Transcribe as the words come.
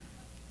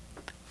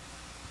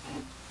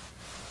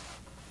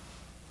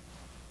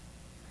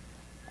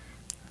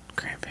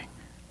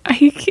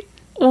Like,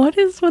 what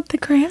is with the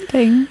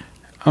cramping?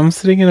 I'm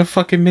sitting in a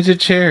fucking midget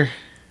chair.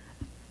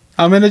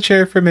 I'm in a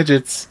chair for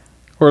midgets.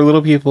 Or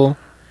little people.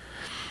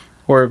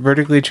 Or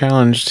vertically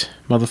challenged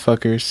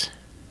motherfuckers.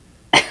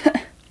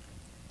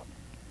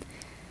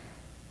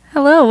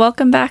 Hello,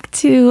 welcome back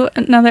to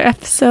another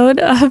episode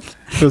of...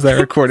 Was that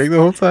recording the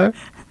whole time?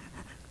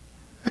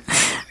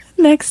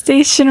 Next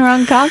Station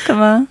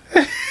Ronkonkoma.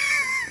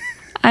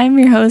 I'm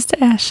your host,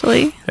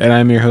 Ashley. And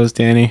I'm your host,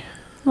 Danny.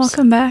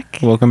 Welcome back.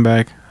 Welcome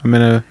back. I'm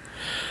in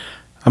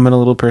a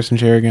little person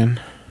chair again.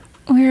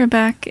 We're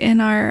back in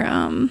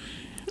our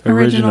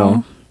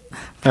original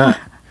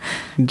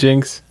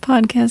Jinx.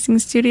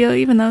 podcasting studio,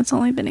 even though it's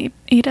only been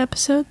eight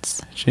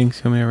episodes.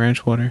 Jinx, give me a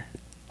ranch water.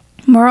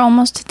 We're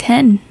almost to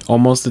 10.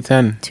 Almost to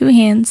 10. 2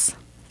 hands.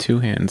 2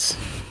 hands.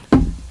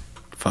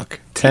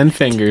 Fuck. 10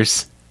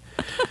 fingers.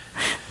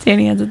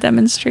 Danny had to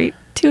demonstrate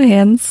 2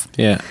 hands.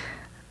 Yeah.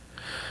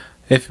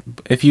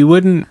 If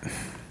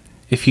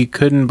you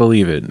couldn't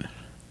believe it,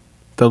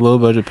 the low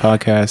budget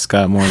podcast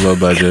got more low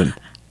budget.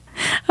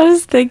 I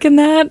was thinking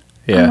that.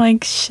 Yeah. I'm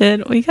like,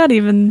 shit, we got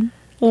even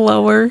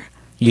lower.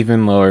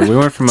 Even lower. We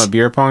went from a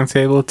beer pong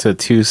table to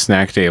 2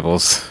 snack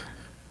tables.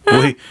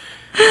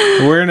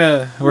 We're in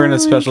a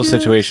special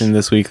situation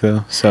this week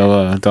though,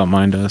 so don't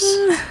mind us.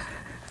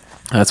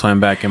 That's why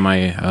I'm back in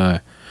my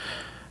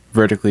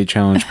vertically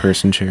challenged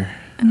person chair.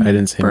 I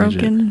didn't say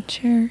broken midget.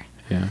 chair.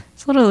 Yeah.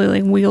 It's literally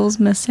like wheels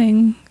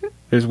missing.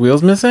 There's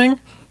wheels missing?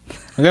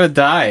 I'm gonna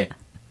die.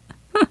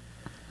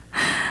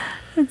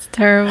 It's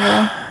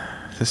terrible.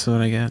 This is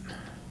what I get.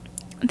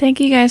 Thank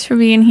you guys for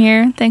being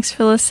here. Thanks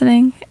for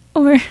listening.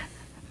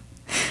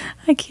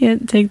 I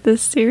can't take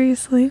this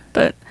seriously,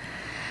 but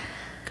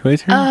Can we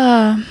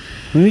turn?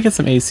 We need to get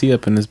some AC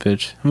up in this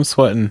bitch. I'm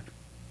sweating.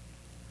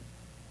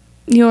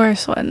 you are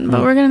sweating.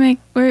 But we're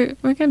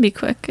gonna be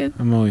quick.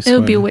 I'm always It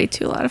sweating. would be way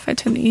too loud if I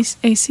turned the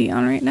AC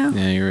on right now.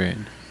 Yeah, you're right.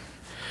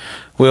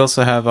 We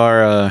also have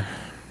our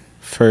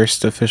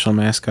first official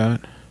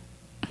mascot.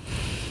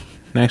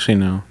 Actually,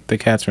 no. The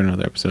cats are in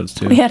other episodes,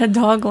 too. We had a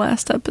dog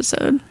last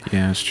episode.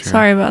 Yeah, that's true.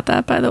 Sorry about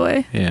that, by the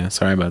way. Yeah,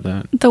 sorry about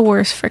that. The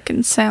worst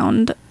freaking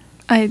sound.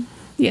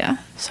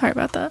 Sorry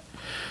about that.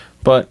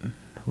 But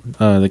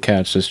the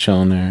cat's just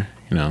chilling there,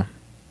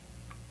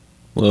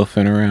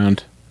 loafing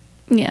around.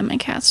 Yeah, my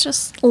cat's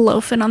just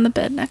loafing on the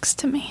bed next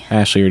to me.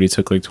 Ashley already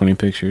took like 20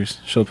 pictures.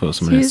 She'll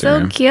post them on She's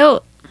so Instagram.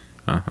 cute.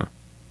 Uh-huh.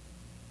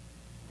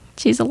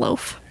 She's a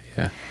loaf.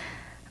 Yeah.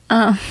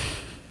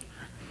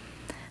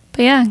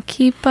 But yeah,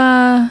 keep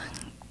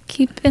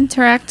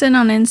interacting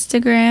on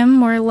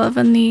Instagram. We're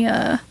loving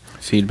the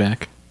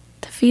Feedback.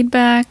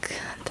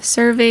 the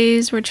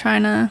surveys. We're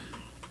trying to,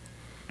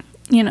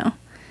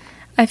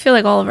 I feel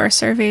like all of our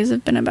surveys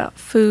have been about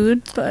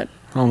food, but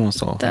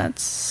Almost all.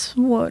 that's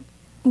what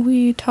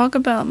we talk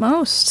about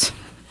most,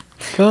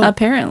 Well,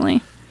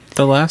 apparently.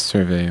 the last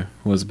survey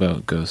was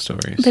about ghost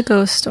stories. The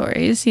ghost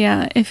stories,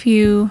 yeah. If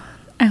you,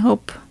 I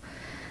hope,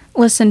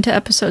 listen to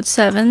episode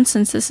 7,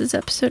 since this is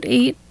episode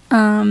 8,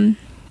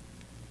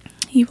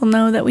 you will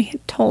know that we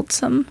had told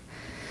some,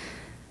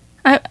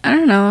 I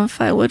don't know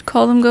if I would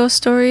call them ghost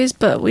stories,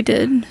 but we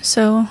did.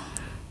 So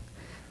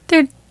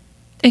they're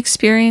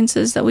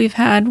experiences that we've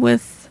had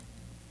with,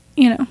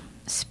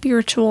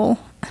 spiritual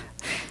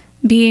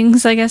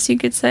beings, I guess you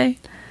could say.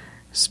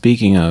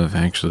 Speaking of,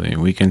 actually,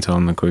 we can tell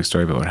them a quick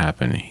story about what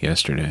happened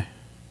yesterday.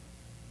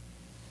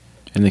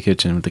 In the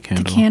kitchen with the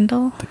candle. The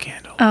candle? The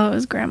candle. Oh, it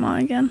was Grandma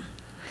again.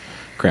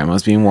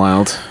 Grandma's being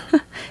wild.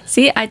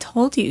 See, I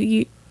told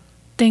you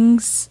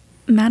things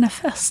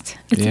manifest.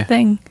 It's Yeah. a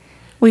thing.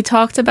 We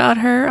talked about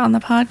her on the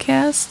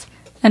podcast,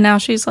 and now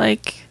she's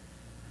like,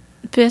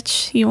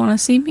 bitch, you want to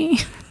see me?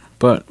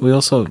 But we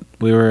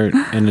were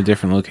in a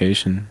different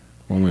location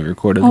when we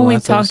recorded the Oh, we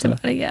last talked episode.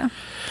 about it, yeah.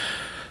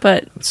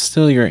 But, It's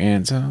still your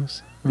aunt's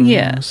house.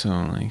 Yeah. So,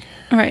 like,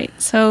 right,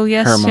 so her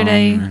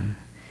yesterday, mom and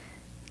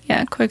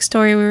yeah, quick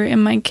story, we were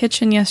in my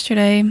kitchen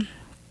yesterday.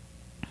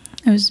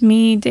 It was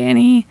me,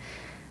 Danny,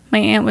 my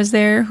aunt was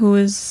there, who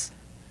was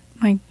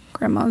my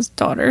grandma's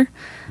daughter.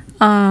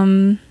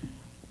 I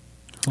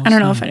don't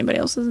know if anybody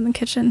else was in the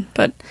kitchen,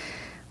 but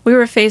we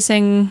were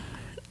facing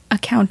a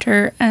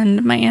counter,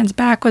 and my aunt's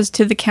back was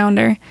to the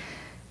counter,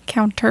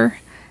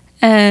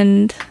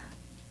 and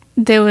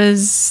there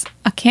was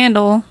a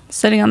candle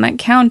sitting on that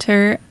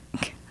counter.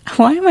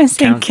 Why am I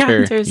saying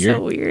counter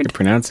so weird? You're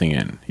pronouncing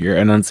it. You're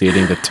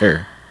enunciating the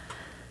ter.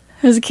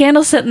 There's a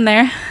candle sitting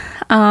there,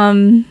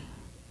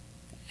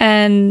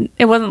 and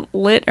it wasn't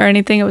lit or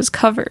anything. It was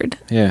covered.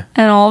 Yeah.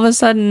 And all of a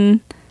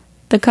sudden,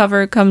 the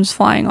cover comes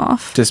flying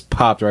off. Just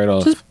popped right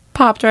off. Just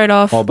popped right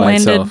off. All by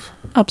landed itself.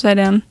 upside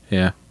down.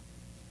 Yeah.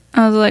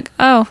 I was like,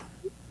 oh.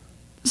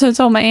 So I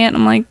told my aunt,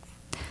 I'm like,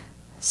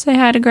 say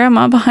hi to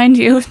Grandma behind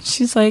you.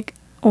 She's like,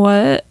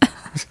 what?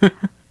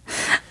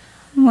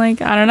 I'm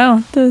like, I don't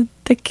know.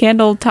 The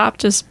candle top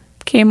just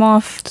came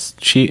off.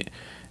 She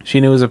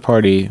knew it was a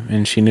party,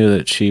 and she knew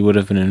that she would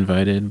have been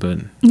invited, but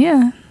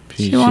Yeah.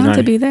 She she's wanted not-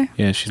 to be there.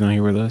 Yeah, she's not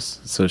here with us,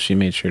 so she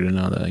made sure to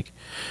know that, like,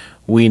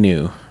 we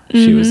knew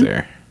she was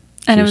there.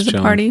 And She it was a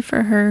chilling. party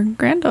for her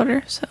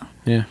granddaughter, so.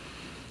 Yeah.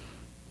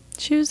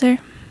 She was there.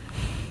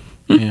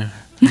 Yeah.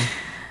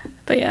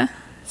 But yeah,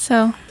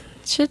 so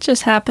shit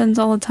just happens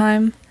all the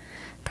time.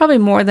 Probably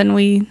more than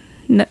we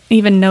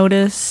even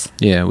notice.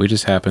 Yeah, we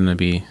just happened to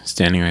be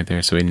standing right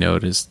there, so we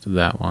noticed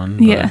that one.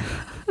 But Yeah.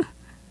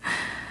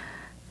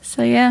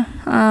 So yeah,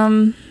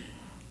 I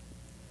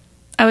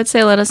would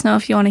say let us know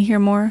if you want to hear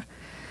more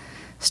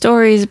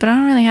stories, but I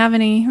don't really have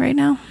any right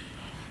now.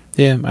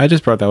 yeah, I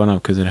just brought that one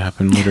up because it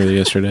happened literally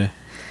yesterday.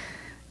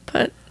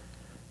 But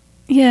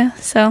yeah,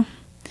 so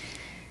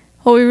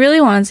what we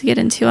really wanted to get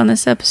into on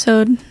this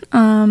episode,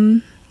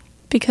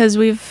 because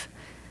we've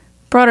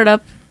brought it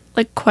up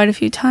like quite a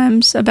few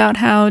times about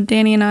how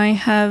Danny and I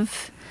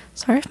have,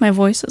 sorry if my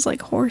voice is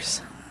like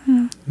hoarse.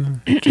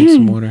 Drink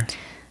some water.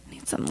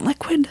 Need some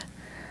liquid.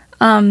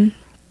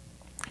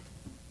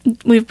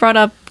 We've brought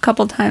up a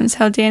couple times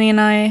how Danny and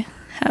I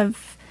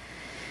have,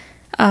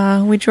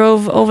 we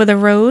drove over the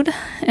road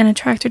in a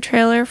tractor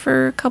trailer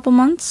for a couple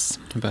months.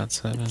 About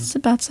 7. It's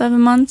about 7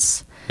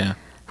 months. Yeah.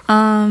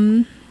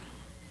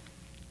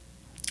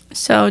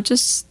 So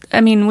just,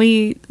 I mean,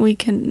 we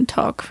can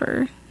talk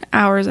for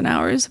hours and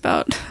hours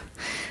about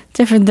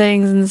different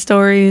things and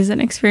stories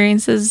and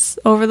experiences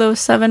over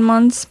those 7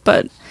 months,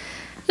 but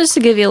just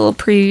to give you a little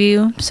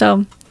preview.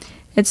 So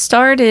it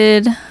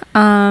started,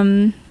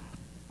 Danny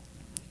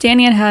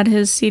had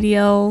his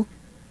CDL,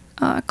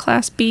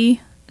 Class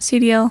B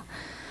CDL,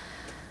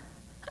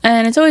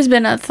 and it's always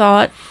been a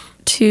thought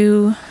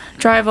to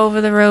drive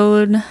over the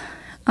road.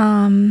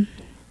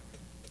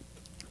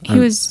 He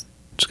was...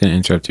 Just going to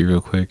interrupt you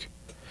real quick.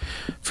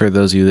 For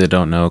those of you that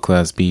don't know,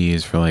 Class B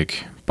is for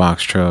like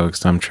box trucks,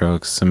 dump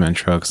trucks, cement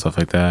trucks, stuff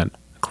like that.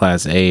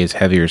 Class A is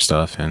heavier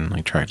stuff and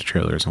like tractor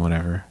trailers and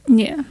whatever.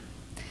 Yeah.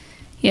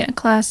 Yeah,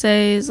 Class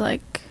A is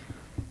like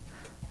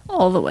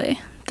all the way.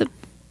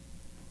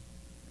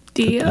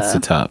 That's the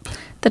top.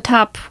 The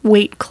top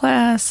weight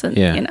class, and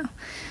Yeah. you know,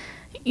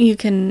 you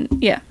can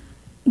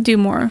do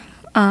more.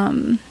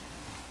 Well,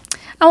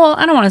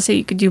 I don't want to say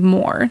you could do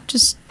more,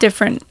 just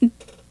different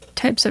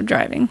types of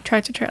driving,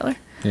 tractor trailer.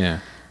 Yeah.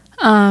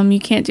 You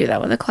can't do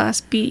that with a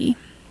Class B.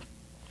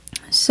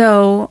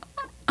 So,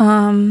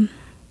 yeah,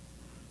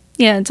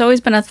 it's always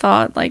been a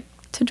thought, like,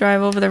 to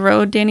drive over the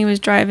road. Danny was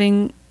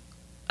driving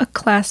a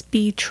Class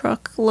B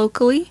truck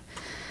locally,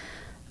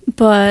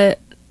 but,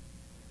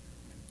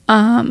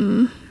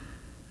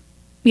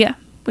 yeah,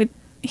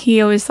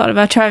 he always thought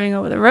about driving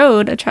over the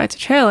road, a tractor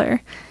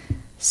trailer.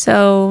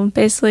 So,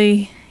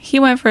 basically, he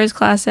went for his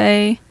Class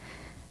A,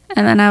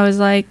 and then I was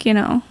like, you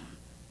know,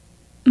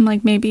 I'm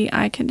like, maybe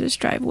I can just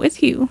drive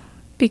with you,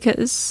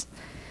 because,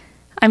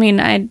 I mean,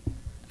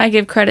 I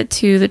give credit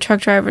to the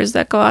truck drivers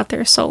that go out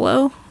there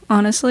solo.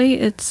 Honestly,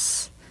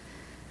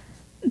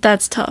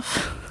 that's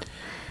tough.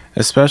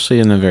 Especially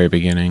in the very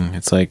beginning.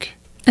 It's like...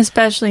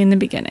 Especially in the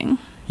beginning.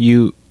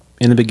 In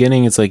the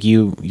beginning, it's like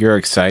you're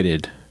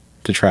excited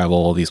to travel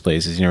all these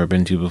places you've never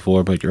been to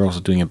before, but you're also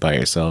doing it by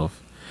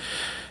yourself.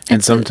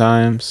 And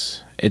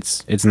sometimes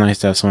it's nice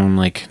to have someone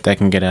like that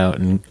can get out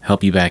and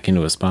help you back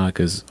into a spot,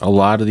 because a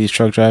lot of these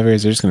truck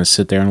drivers, they're just going to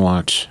sit there and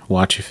watch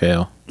you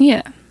fail.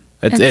 Yeah.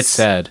 It's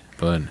sad,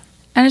 but...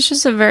 And it's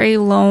just a very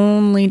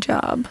lonely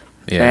job.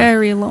 Yeah.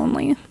 Very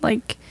lonely.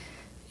 Like,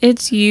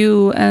 it's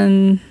you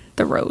and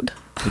the road.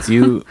 It's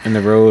you and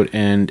the road,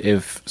 and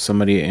if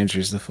somebody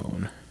answers the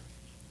phone.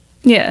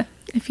 Yeah.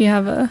 If you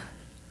have a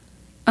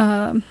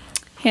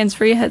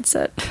hands-free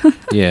headset.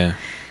 Yeah.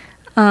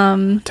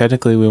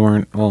 Technically, we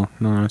weren't... Well,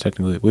 no, not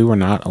technically. We were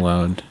not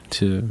allowed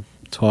to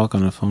talk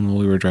on the phone while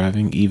we were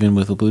driving, even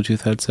with a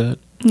Bluetooth headset.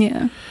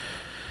 Yeah.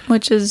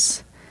 Which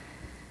is...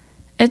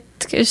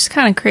 It's just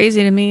kind of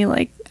crazy to me.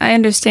 Like, I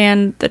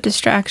understand the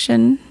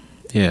distraction.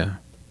 Yeah.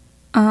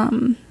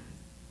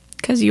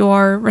 Because you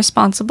are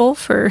responsible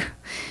for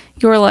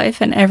your life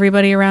and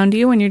everybody around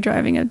you when you're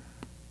driving a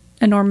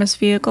enormous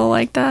vehicle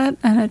like that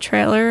and a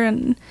trailer,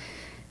 and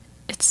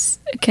it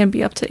can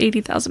be up to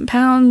 80,000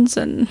 pounds,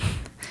 and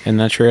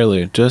that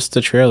trailer, just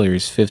the trailer,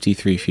 is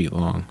 53 feet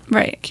long.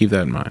 right. Keep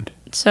that in mind.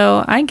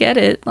 So I get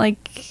it.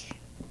 Like,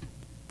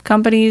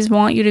 companies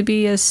want you to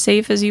be as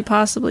safe as you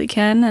possibly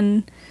can,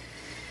 and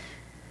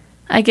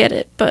I get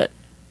it. But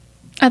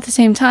at the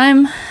same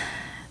time,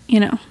 you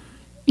know,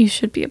 you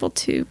should be able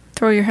to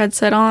throw your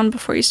headset on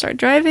before you start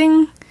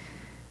driving.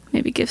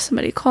 Maybe give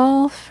somebody a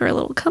call for a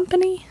little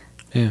company.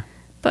 Yeah.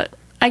 But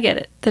I get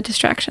it, the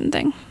distraction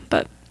thing.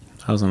 But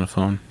I was on the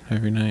phone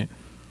every night.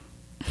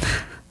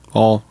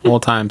 all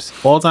times.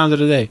 All times of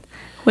the day.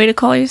 way to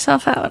call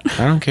yourself out.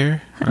 I don't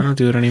care. I don't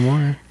do it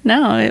anymore.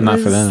 No, Not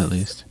for them, at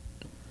least.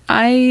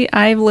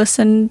 I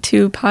listen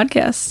to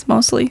podcasts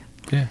mostly.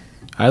 Yeah.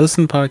 I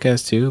listen to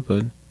podcasts too,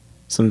 but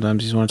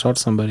sometimes you just want to talk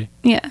to somebody.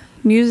 Yeah,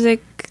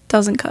 music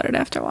doesn't cut it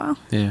after a while.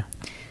 Yeah.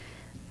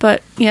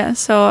 But yeah,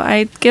 so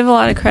I give a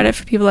lot of credit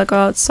for people that go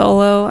out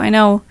solo. I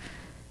know,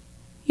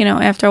 you know,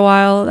 after a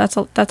while, that's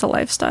a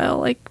lifestyle.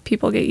 Like,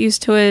 people get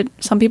used to it.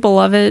 Some people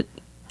love it.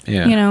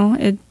 Yeah. You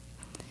know,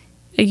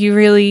 you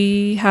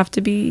really have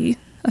to be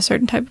a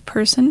certain type of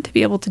person to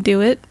be able to do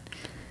it.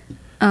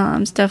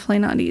 It's definitely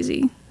not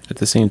easy. At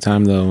the same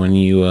time, though, when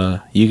you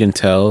can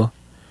tell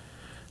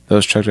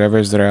those truck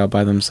drivers that are out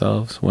by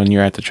themselves when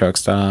you're at the truck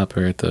stop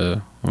or when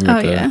you're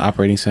at the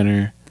operating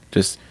center.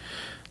 Just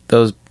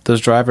those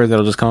drivers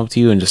that'll just come up to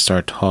you and just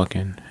start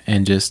talking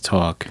and just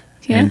talk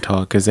and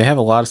talk because they have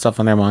a lot of stuff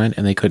on their mind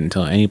and they couldn't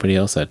tell anybody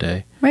else that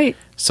day. Right.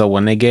 So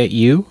when they get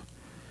they're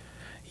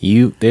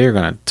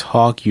gonna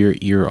talk your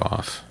ear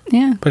off.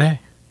 Yeah. But hey,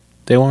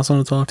 they want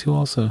someone to talk to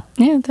also.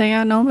 Yeah, they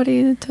got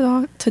nobody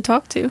to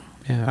talk to.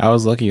 Yeah, I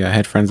was lucky. I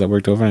had friends that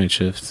worked overnight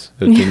shifts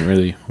that didn't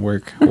really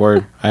work.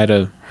 Or I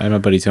had my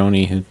buddy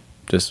Tony who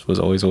just was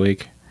always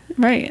awake.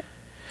 Right.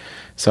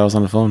 So I was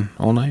on the phone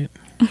all night.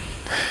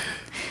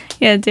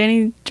 Yeah,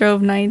 Danny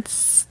drove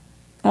nights.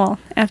 Well,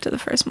 after the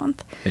first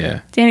month.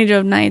 Yeah. Danny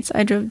drove nights.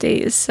 I drove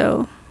days.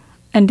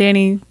 And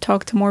Danny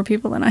talked to more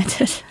people than I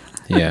did.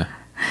 Yeah.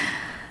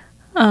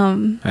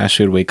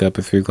 Ashley would wake up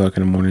at 3 o'clock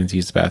in the morning to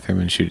use the bathroom,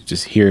 and she would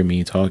just hear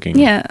me talking.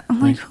 Yeah,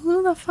 I'm like,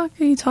 who the fuck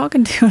are you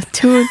talking to at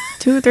 2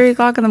 or 3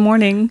 o'clock in the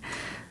morning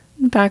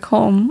back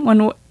home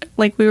when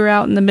we were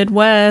out in the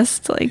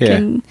Midwest,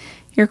 and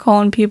you're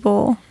calling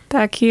people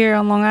back here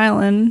on Long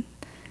Island,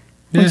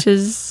 which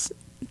is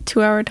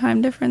 2-hour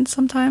time difference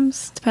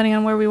sometimes, depending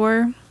on where we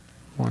were.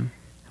 1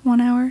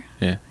 hour.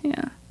 Yeah.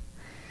 Yeah.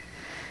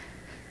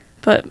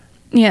 But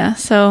yeah,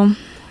 so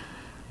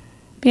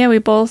we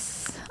both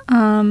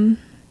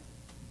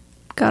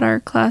got our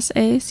Class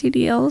A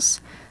CDLs.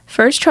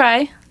 First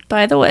try,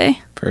 by the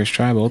way. First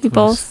try, both of us. We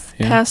both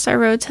passed our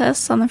road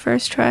tests on the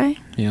first try.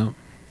 Yeah.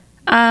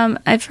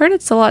 I've heard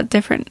it's a lot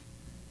different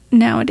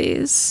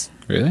nowadays.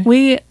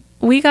 Really?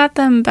 We got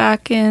them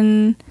back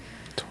in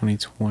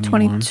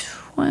 2021.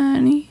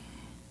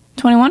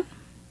 21?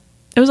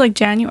 It was like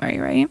January,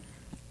 right?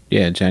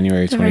 Yeah,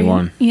 January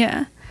 21.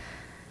 Yeah.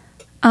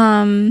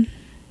 But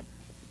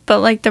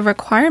the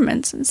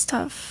requirements and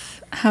stuff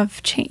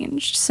have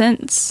changed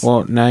since.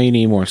 Well, now you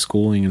need more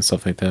schooling and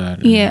stuff like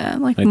that. Yeah,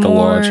 more the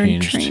law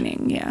changed.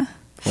 Training, yeah.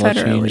 The law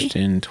changed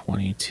in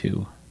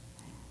 22.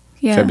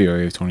 Yeah.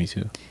 February of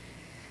 22.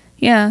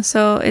 Yeah,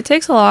 so it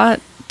takes a lot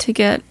to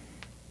get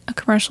a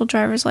commercial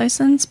driver's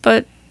license,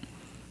 but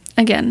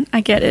again,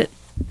 I get it.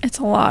 It's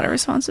a lot of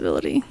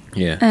responsibility.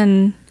 Yeah.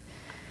 And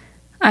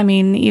I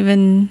mean,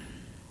 even,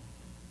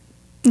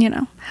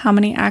 how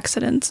many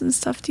accidents and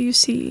stuff do you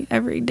see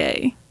every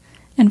day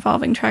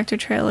involving tractor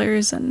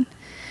trailers? And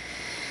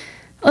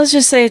let's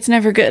just say it's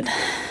never good.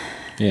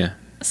 Yeah.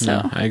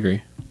 So no, I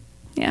agree.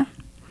 Yeah.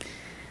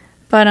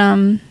 But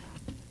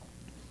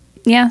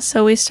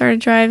so we started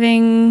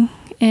driving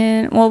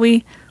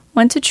we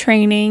went to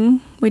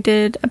training. We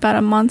did about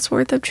a month's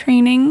worth of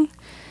training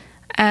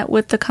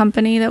with the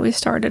company that we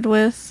started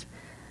with.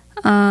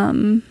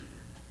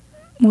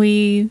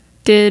 We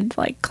did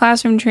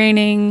classroom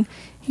training,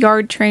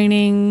 yard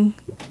training,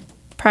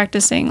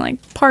 practicing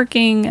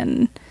parking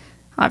and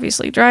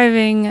obviously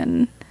driving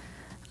and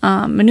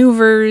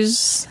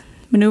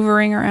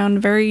maneuvering around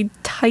very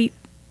tight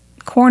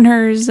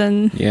corners.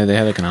 And yeah, they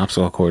had an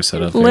obstacle course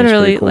set up.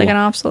 Literally cool. An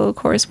obstacle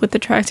course with the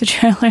tractor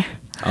trailer.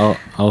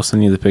 I'll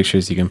send you the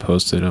pictures. You can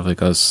post it of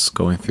us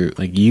going through,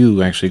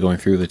 you actually going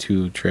through the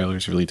 2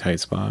 trailers, really tight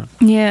spot.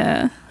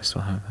 Yeah. I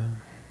still have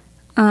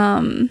that.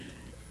 And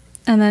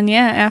then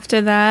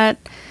after that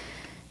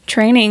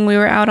training, we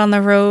were out on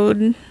the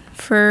road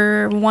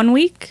for 1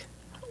 week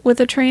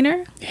with a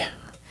trainer. Yeah.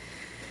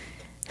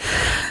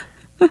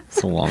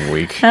 It's a long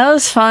week. That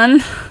was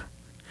fun.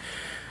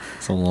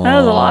 It's a long, that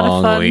was a lot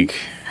of fun. Week.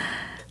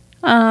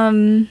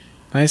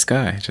 Nice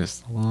guy,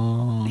 just a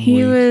long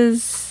He week.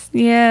 was,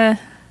 yeah.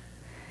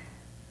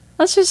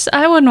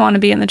 I wouldn't want to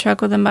be in the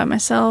truck with him by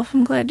myself.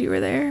 I'm glad you were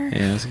there.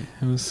 Yeah,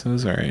 it was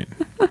all right.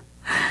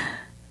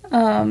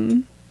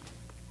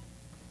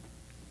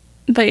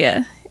 But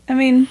yeah, I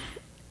mean,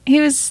 he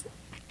was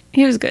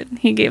good.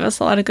 He gave us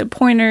a lot of good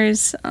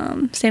pointers.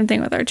 Same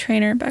thing with our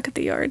trainer back at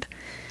the yard.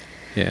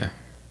 Yeah.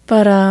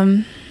 But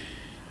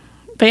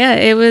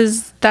yeah,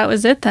 that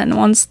was it then.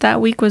 Once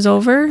that week was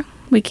over,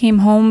 we came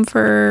home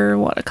for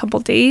a couple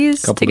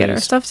days to get our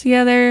stuff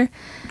together,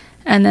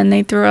 and then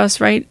they threw us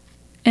right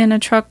in a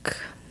truck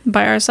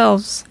by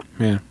ourselves.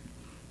 Yeah.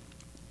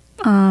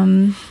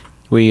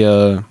 We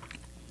got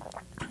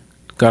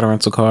a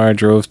rental car,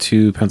 drove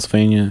to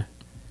Pennsylvania,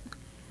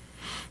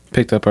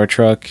 picked up our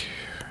truck.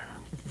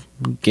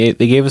 They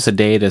gave us a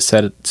day to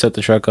set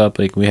the truck up.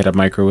 We had a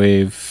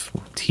microwave,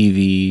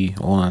 TV,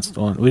 all that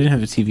stuff. We didn't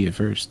have a TV at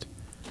first.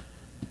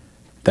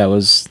 That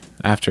was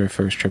after our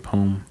first trip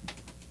home.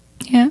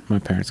 Yeah. My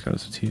parents got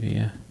us a TV,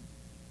 yeah.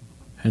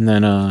 And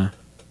then,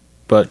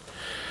 but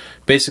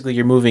basically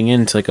you're moving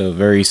into a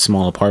very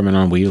small apartment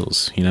on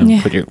wheels,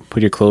 Yeah.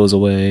 Put your clothes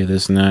away,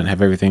 this and that,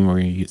 have everything where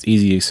it's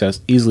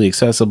easily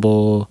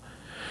accessible,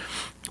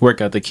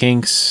 work out the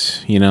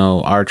kinks.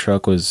 Our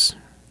truck was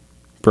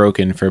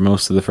broken for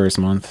most of the first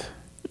month.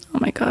 Oh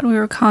my God, we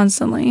were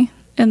constantly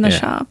in the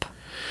shop.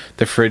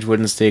 The fridge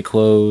wouldn't stay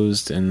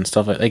closed and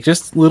stuff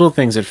just little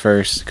things at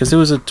first, because it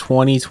was a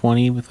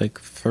 2020 with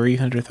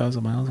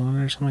 300,000 miles on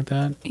it or something like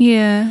that.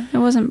 Yeah, it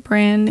wasn't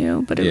brand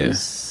new, but it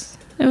was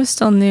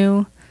still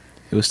new.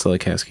 It was still a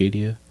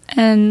Cascadia.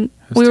 And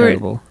it was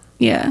terrible.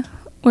 We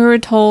were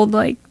told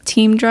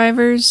team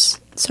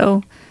drivers.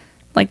 So,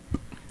 like,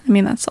 I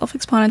mean, that's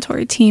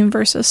self-explanatory, team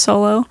versus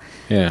solo.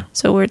 Yeah.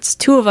 So where it's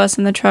two of us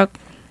in the truck,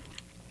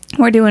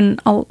 we're doing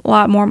a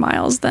lot more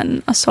miles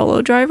than a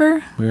solo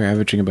driver. We were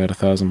averaging about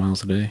 1,000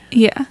 miles a day.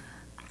 Yeah.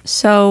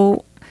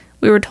 So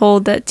we were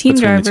told that team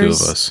between drivers... the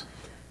two of us.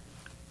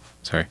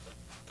 Sorry.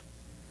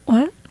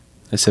 What?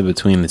 I said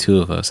between the two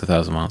of us,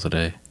 1,000 miles a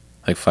day.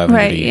 Like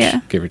 500 each,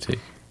 give or take.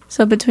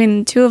 So between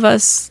the two of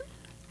us,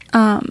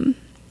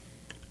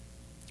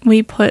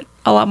 we put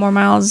a lot more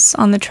miles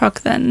on the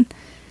truck than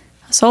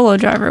a solo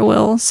driver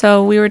will.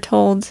 So we were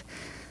told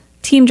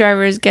team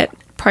drivers get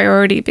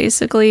priority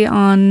basically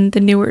on the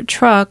newer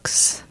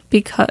trucks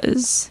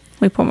because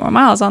we put more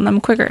miles on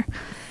them quicker.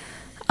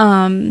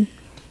 But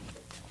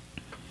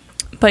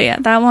yeah,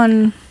 that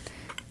one,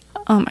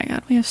 oh my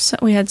god,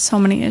 we had so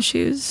many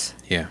issues.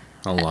 Yeah,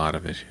 a lot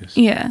of issues.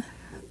 Yeah,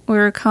 we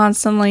were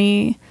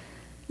constantly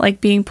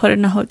like being put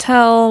in a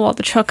hotel while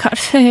the truck got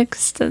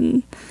fixed,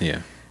 and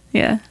yeah,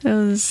 that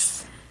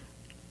was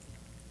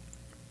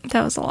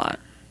a lot.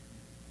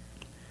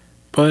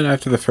 But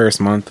after the first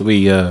month,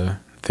 we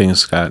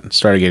things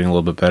started getting a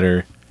little bit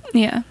better.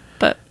 Yeah,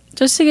 but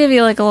just to give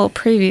you like a little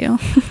preview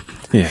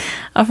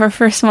of our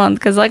first month,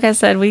 because like I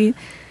said,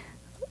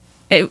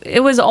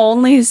 it was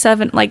only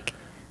 7, like,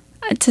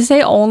 to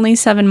say only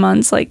 7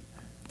 months, like,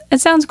 it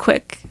sounds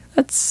quick.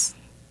 That's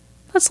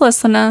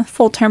less than a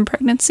full-term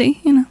pregnancy,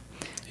 you know.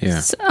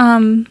 Yeah.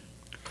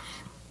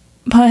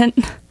 But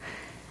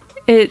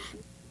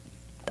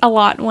a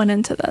lot went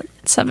into that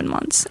 7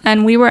 months,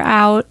 and we were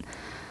out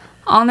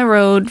on the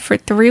road for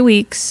 3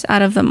 weeks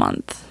out of the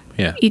month.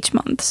 Yeah. Each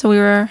month. So we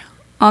were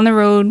on the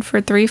road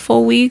for 3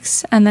 full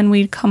weeks, and then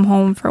we'd come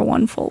home for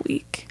 1 full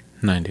week.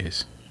 9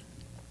 days.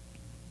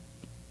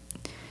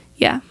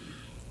 Yeah.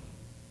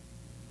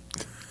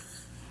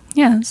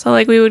 Yeah, so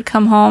like we would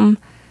come home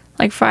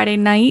like Friday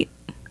night.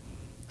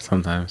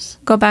 Sometimes.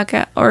 Go back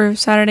out, or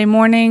Saturday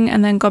morning,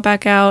 and then go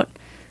back out,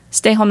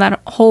 stay home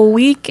that whole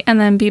week, and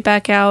then be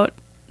back out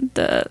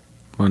the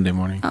Monday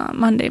morning.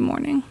 Monday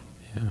morning.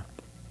 Yeah.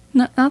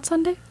 No, not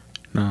Sunday?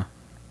 No,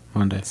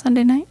 Monday.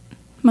 Sunday night?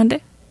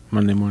 Monday?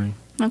 Monday morning.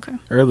 Okay.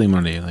 Early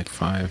Monday, like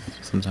 5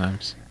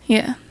 sometimes.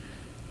 Yeah.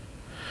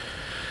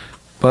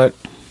 But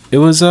it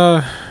was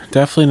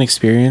definitely an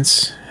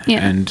experience.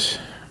 Yeah. And,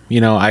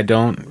 you know, I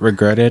don't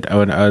regret it.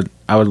 I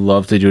would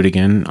love to do it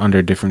again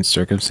under different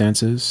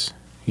circumstances,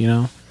 you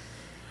know?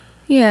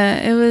 Yeah,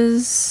 it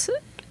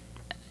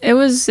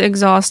was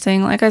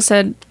exhausting. Like I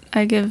said,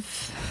 I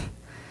give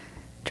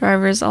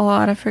drivers a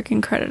lot of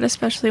freaking credit,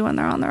 especially when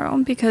they're on their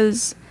own,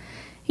 because,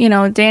 you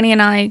know, Danny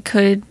and I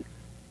could,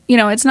 you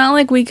know, it's not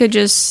like we could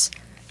just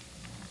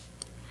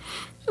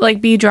like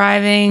be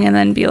driving and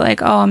then be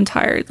like, oh, I'm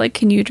tired, like,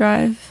 can you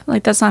drive?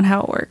 Like, that's not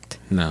how it worked.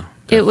 No,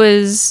 definitely. It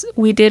was,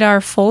 we did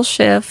our full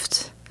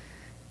shift,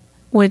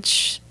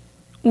 which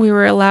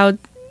you're allowed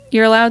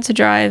to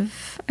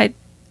drive,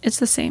 it's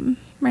the same,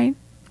 right?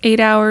 8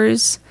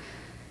 hours.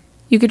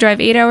 You could drive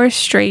 8 hours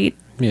straight.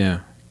 Yeah.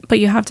 But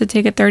you have to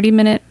take a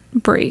 30-minute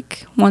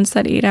break once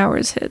that 8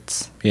 hours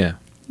hits. Yeah.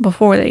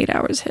 Before the 8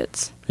 hours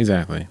hits.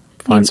 Exactly.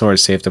 Find somewhere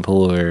safe to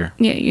pull over.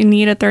 Yeah, you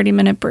need a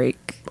 30-minute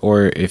break.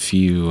 Or if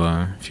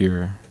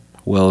you're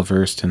well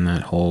versed in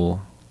that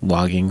whole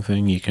logging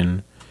thing, you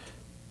can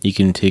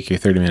take your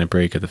 30-minute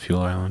break at the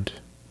fuel island.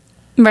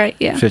 Right,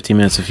 yeah. 15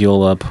 minutes of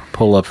fuel up,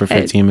 pull up for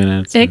 15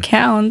 minutes. It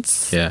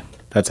counts. Yeah.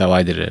 That's how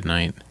I did it at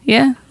night.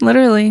 Yeah,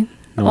 literally.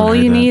 All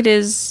you need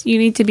is you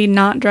need to be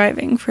not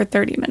driving for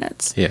 30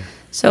 minutes. Yeah.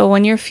 So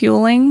when you're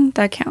fueling,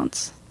 that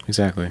counts.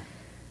 Exactly.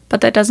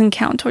 But that doesn't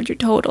count toward your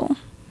total.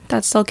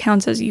 That still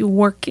counts as you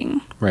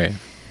working. Right.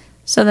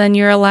 So then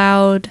you're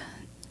allowed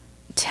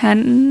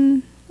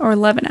 10 or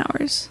 11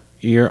 hours.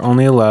 You're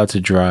only allowed to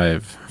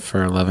drive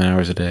for 11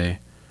 hours a day.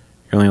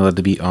 You're only allowed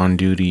to be on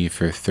duty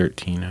for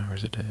 13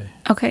 hours a day.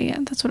 Okay, yeah,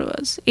 that's what it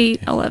was.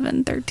 8,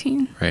 11,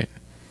 13. Right.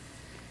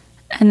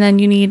 And then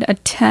you need a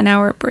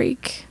 10-hour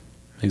break.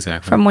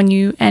 Exactly. From when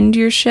you end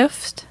your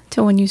shift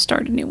to when you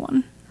start a new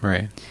one.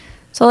 Right.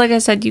 So like I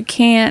said, you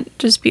can't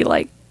just be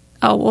like,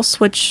 oh, we'll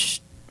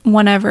switch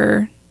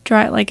whenever.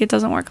 Like, it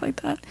doesn't work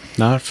like that.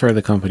 Not for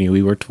the company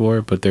we worked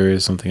for, but there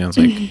is something else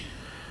like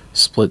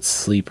split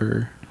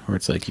sleeper, where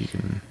it's like you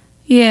can...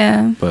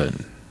 Yeah. But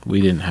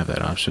we didn't have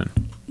that option.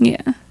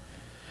 Yeah.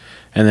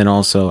 And then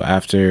also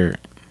after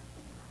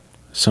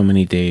so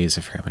many days,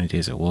 I forgot how many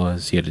days it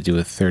was, you had to do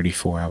a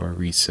 34-hour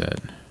reset.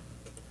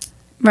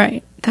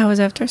 Right. That was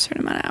after a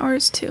certain amount of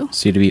hours, too.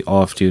 So you had to be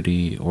off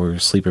duty or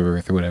sleeper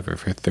berth or whatever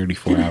for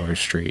 34 hours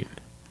straight.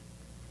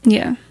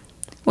 Yeah.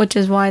 Which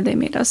is why they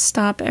made us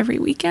stop every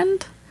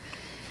weekend.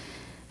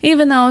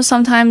 Even though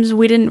sometimes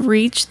we didn't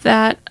reach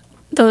that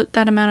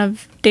amount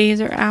of days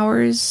or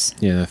hours.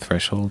 Yeah, the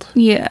threshold.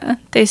 Yeah.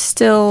 They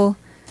still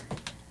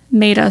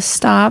made us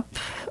stop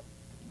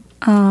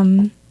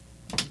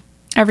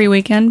every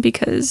weekend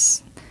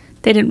because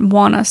they didn't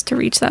want us to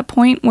reach that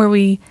point where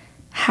we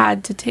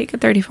had to take a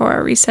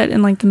 34-hour reset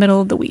in like the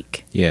middle of the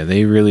week. Yeah,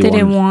 they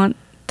didn't want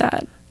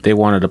that. They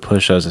wanted to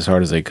push us as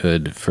hard as they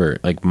could for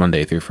like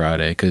Monday through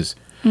Friday, because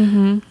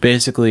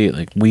Basically,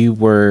 like, we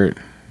were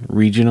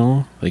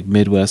regional, like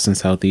Midwest and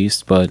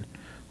Southeast, but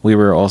we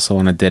were also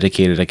on a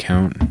dedicated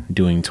account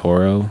doing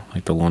Toro,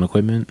 like the lawn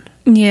equipment.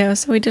 Yeah,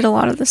 so we did a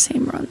lot of the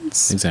same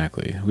runs.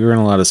 Exactly. We were in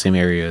a lot of the same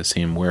areas,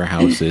 same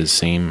warehouses,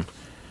 same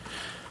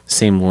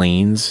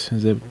lanes,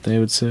 as they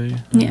would say.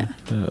 Yeah.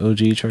 The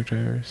OG truck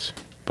drivers.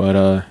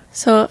 But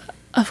So,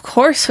 of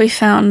course, we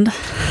found...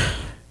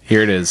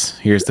 here it is.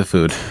 Here's the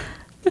food.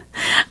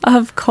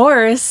 Of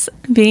course,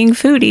 being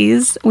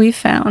foodies, we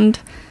found,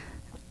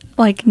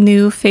 like,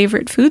 new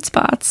favorite food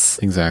spots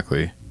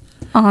Exactly.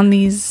 on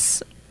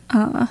these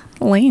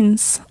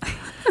lanes.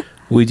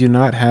 We do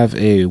not have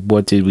a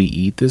what did we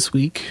eat this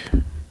week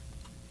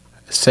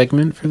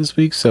segment for this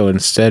week, so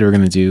instead we're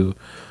going to do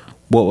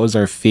what was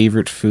our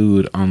favorite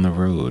food on the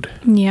road.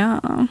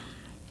 Yeah.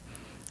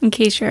 In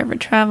case you're ever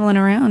traveling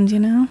around, you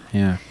know?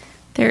 Yeah.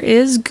 There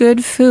is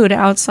good food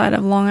outside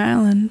of Long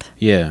Island.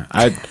 Yeah.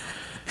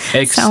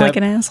 Sound like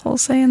an asshole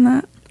saying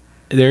that.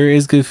 There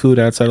is good food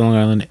outside of Long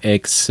Island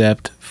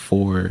except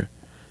for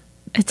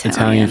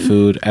Italian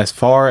food as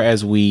far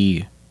as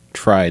we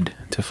tried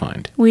to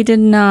find. We did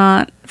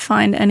not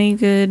find any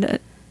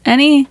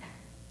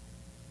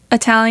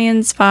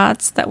Italian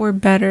spots that were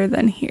better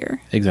than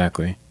here.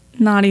 Exactly.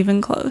 Not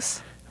even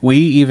close. We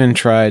even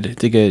tried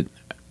to get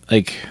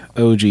like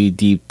OG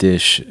deep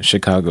dish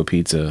Chicago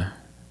pizza.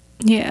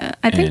 Yeah,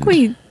 I think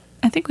we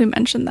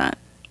mentioned that.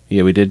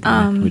 Yeah, we did.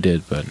 We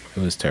did, but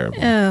it was terrible.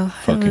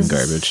 Fucking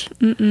garbage.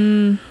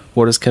 Mm-mm.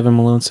 What does Kevin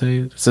Malone say?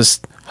 It's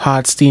this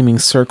hot steaming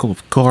circle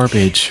of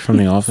garbage from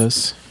The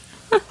Office.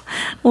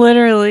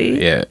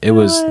 Literally. Yeah, it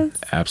was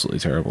absolutely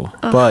terrible.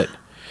 Ugh. But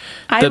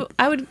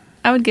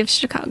I would give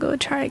Chicago a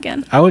try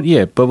again. I would,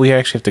 yeah, but we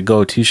actually have to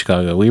go to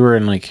Chicago. We were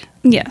in like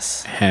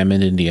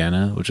Hammond,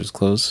 Indiana, which is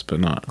close, but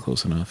not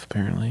close enough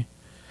apparently.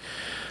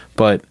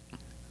 But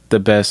the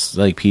best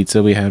like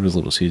pizza we had was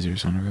Little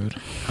Caesars on the road.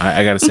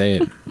 I gotta say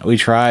it. We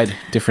tried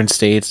different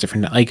states,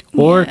 different like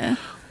or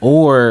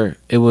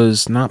it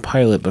was not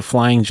Pilot but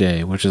Flying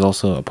J, which is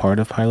also a part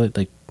of Pilot,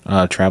 like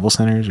travel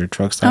centers or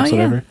truck stops,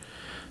 whatever.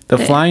 The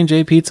Flying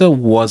J pizza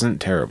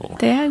wasn't terrible.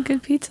 They had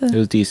good pizza. It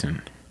was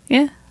decent.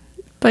 Yeah.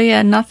 But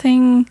yeah,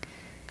 nothing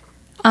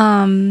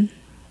like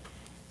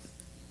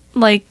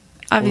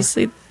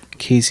obviously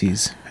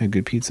Casey's had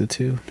good pizza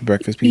too. The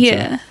breakfast pizza.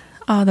 Yeah.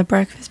 Oh, the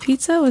breakfast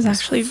pizza was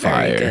actually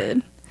very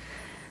good.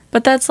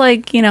 But that's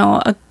like, you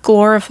know, a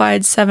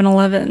glorified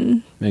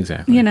 7-Eleven.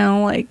 Exactly. You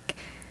know, like...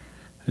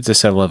 It's a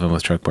 7-Eleven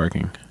with truck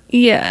parking.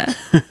 Yeah.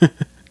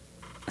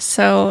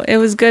 So, it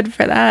was good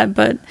for that,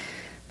 but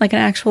like an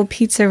actual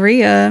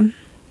pizzeria...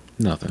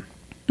 Nothing.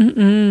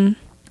 Mm-mm.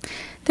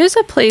 There's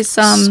a place...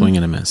 Swing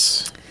and a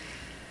miss.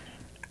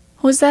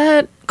 Was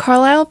that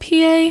Carlisle,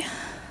 PA?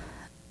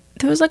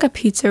 There was like a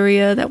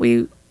pizzeria that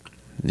we...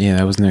 Yeah,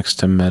 that was next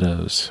to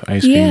Meadows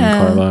Ice Cream in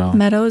Carlisle.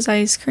 Meadows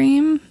Ice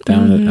Cream.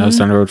 I was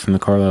down the road from the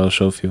Carlisle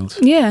show field.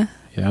 Yeah.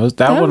 Yeah,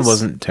 that one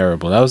wasn't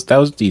terrible. That was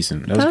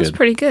decent. That was good. That was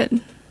pretty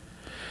good.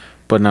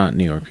 But not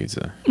New York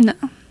pizza. No.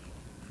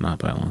 Not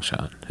by a long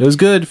shot. It was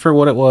good for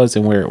what it was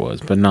and where it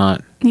was, but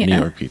not New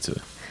York pizza.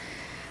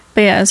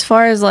 But yeah, as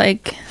far as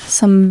like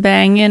some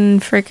banging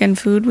freaking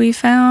food we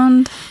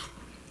found,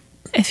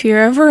 if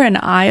you're ever in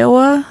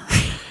Iowa...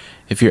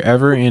 If you're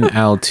ever in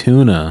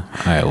Altoona,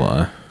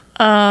 Iowa...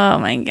 Oh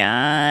my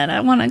god,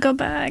 I want to go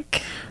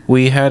back.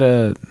 We had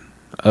a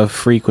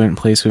frequent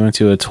place. We went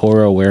to a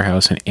Toro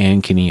warehouse in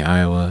Ankeny,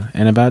 Iowa,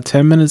 and about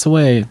 10 minutes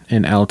away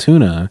in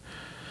Altoona,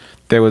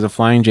 there was a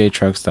Flying J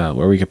truck stop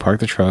where we could park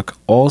the truck.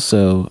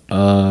 Also,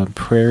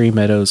 Prairie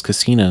Meadows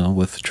Casino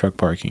with truck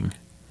parking.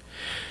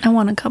 I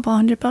won a couple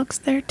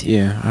 $100 there too.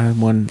 Yeah, I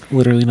won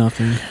literally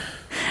nothing.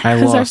 I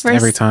lost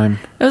every time.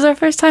 It was our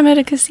first time at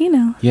a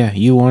casino. Yeah,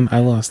 you won, I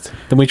lost.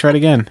 Then we tried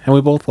again, and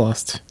we both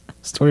lost.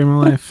 Story of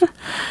my life.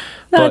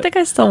 No, I think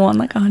I still won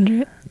like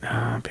 100.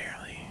 Nah,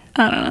 barely.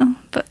 I don't know,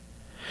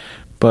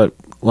 but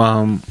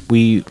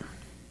we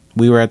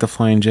were at the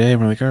Flying J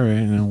and we're like, all right,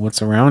 you know,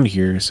 what's around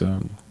here?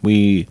 So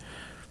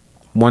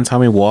one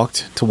time we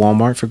walked to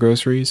Walmart for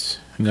groceries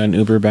and got an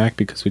Uber back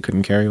because we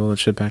couldn't carry all that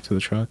shit back to the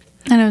truck.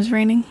 And it was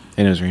raining.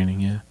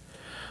 Yeah.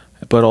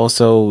 But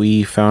also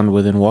we found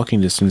within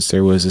walking distance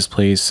there was this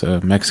place, a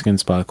Mexican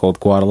spot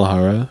called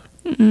Guadalajara.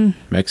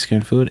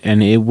 Mexican food,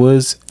 and it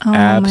was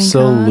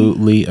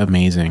absolutely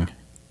amazing.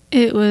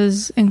 It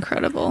was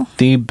incredible.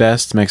 The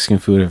best Mexican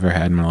food I've ever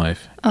had in my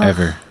life.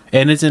 Ever.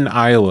 And it's in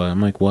Iowa.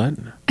 I'm like, what?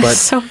 But it's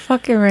so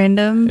fucking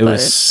random. It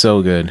was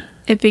so good.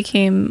 It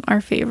became our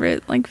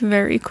favorite like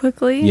very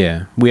quickly.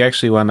 Yeah. We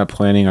actually wound up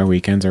planning our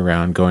weekends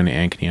around going to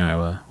Ankeny,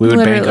 Iowa. We would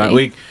bank on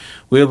we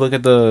would look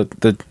at the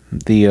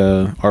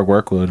our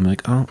workload and be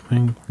like, oh,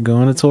 we're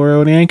going to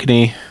Toro and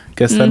Ankeny.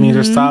 Guess that means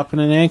we're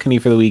stopping in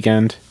Ankeny for the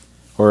weekend.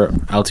 Or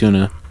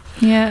Altoona.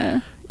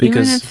 Yeah.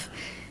 Because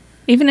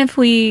even if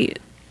we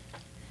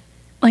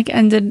like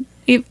even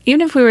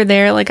if we were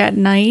there like at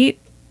night,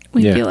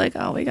 we'd be like,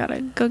 oh, we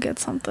gotta go get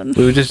something.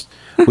 We would just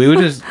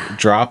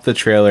drop the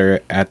trailer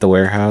at the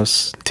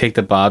warehouse, take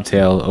the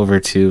bobtail over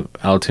to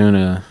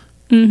Altoona,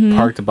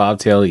 park the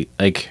bobtail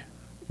like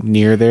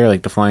near there,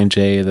 like the Flying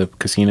J, the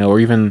casino, or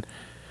even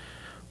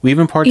we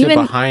even parked it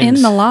behind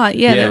in the lot.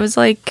 Yeah, there was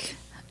like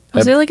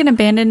there like an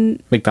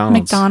abandoned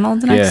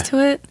McDonald's next to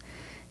it?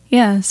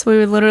 Yeah, so we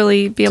would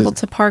literally be able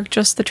to park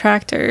just the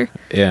tractor.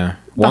 Yeah,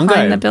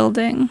 behind the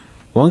building.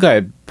 One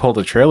guy pulled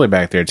a trailer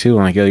back there too.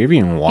 I'm like, yo, you're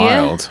being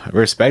wild. I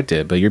respect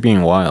it, but you're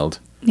being wild.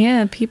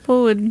 Yeah,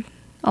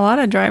 a lot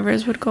of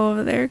drivers would go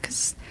over there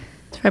because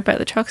it's right by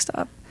the truck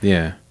stop.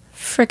 Yeah.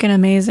 Freaking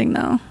amazing,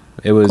 though.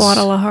 It was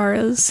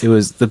Guadalajara's. It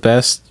was the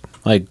best,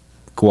 like,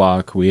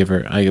 guac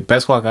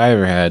best guac I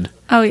ever had.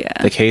 Oh, yeah.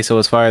 The queso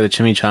was fire. The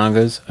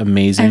chimichangas,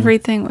 amazing.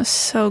 Everything was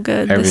so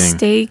good. Everything. The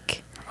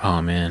steak.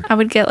 Oh, man. I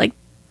would get, like,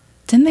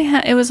 didn't they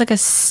have, it was like a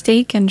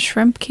steak and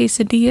shrimp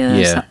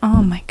quesadilla. Yeah.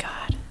 Oh, my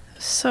God. It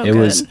was so good. It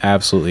was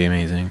absolutely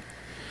amazing.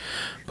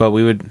 But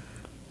we would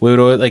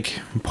always, like,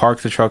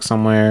 park the truck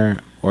somewhere,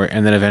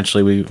 and then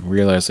eventually we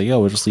realized, like, yo,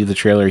 we'll just leave the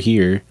trailer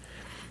here.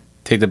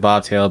 Take the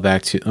bobtail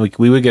back to, like,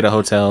 we would get a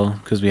hotel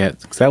because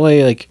that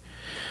way, like,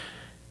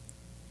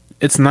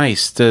 it's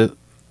nice to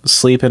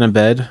sleep in a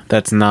bed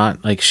that's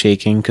not, like,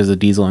 shaking because the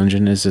diesel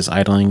engine is just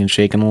idling and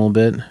shaking a little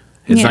bit.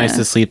 It's nice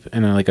to sleep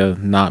in a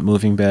not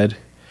moving bed.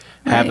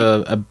 Have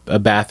a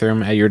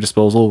bathroom at your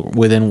disposal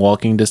within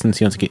walking distance.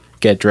 You don't have to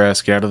get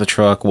dressed, get out of the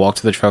truck, walk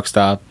to the truck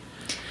stop.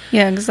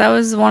 Yeah, because that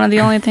was one of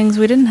the only things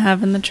we didn't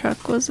have in the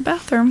truck was a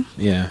bathroom.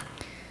 Yeah.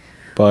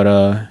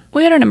 But,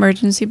 we had an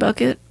emergency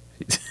bucket.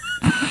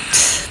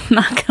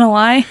 Not gonna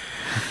lie.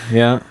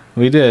 Yeah,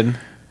 we did.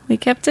 We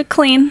kept it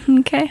clean,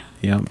 okay?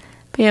 Yep.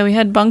 But yeah, we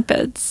had bunk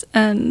beds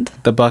and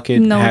the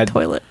bucket had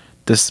toilet.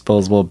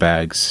 Disposable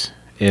bags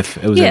if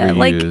it was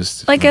ever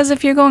used. Like as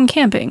if you're going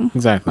camping.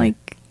 Exactly.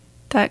 Like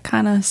that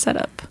kind of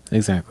setup.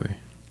 Exactly.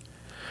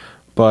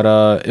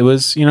 But it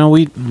was,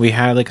 we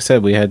had, like I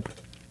said, we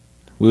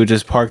would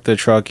just park the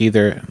truck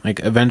either, like,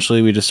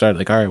 eventually we just started,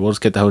 like, all right, we'll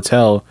just get the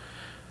hotel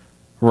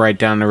right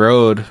down the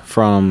road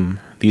from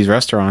these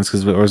restaurants,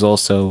 because it was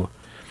also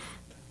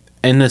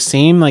in the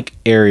same, like,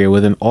 area,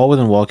 within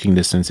walking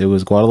distance. It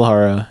was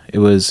Guadalajara, it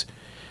was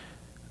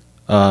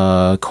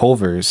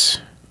Culver's,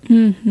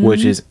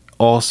 which is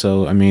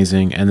also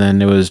amazing, and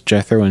then it was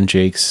Jethro and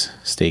Jake's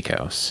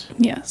Steakhouse.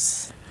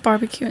 Yes.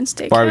 Barbecue and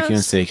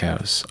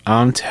Steakhouse.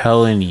 I'm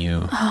telling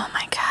you. Oh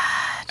my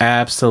God.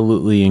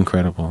 Absolutely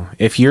incredible.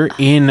 If you're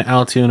in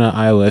Altoona,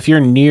 Iowa, if you're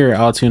near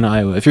Altoona,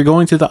 Iowa, if you're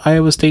going to the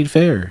Iowa State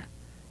Fair,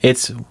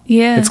 it's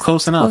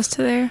close enough. Close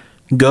to there.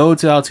 Go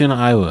to Altoona,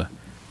 Iowa.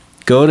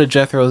 Go to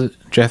Jethro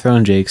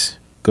and Jake's.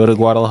 Go to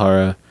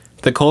Guadalajara.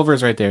 The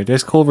Culver's right there.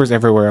 There's Culver's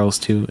everywhere else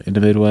too in the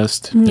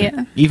Midwest.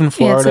 Yeah. Even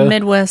Florida. Yeah, it's a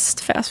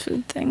Midwest fast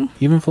food thing.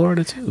 Even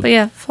Florida too. But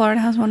yeah,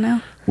 Florida has one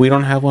now. We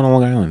don't have one on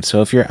Long Island.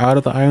 So if you're out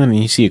of the island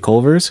and you see a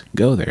Culver's,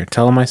 go there.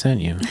 Tell them I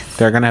sent you.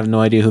 They're going to have no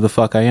idea who the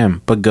fuck I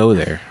am. But go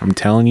there. I'm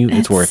telling you,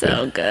 it's worth it.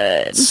 So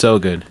good. So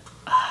good.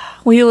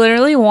 We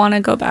literally want to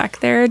go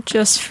back there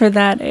just for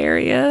that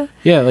area.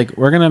 Yeah, like,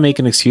 we're going to make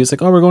an excuse,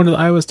 like, oh, we're going to the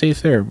Iowa State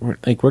Fair. We're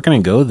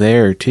going to go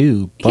there,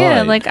 too. But,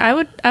 yeah, like, I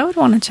would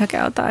want to check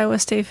out the Iowa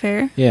State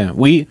Fair. Yeah,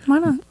 why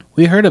not?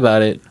 We heard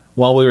about it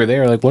while we were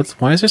there. Like,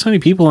 why is there so many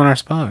people in our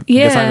spot?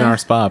 Yeah. It's not even our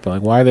spot, but,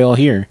 like, why are they all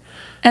here?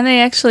 And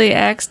they actually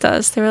asked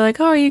us. They were like,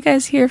 oh, are you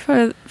guys here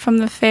from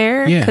the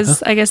fair? Yeah.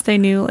 Because I guess they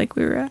knew, like,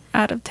 we were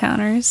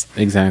out-of-towners.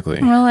 Exactly.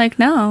 And we're like,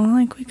 no,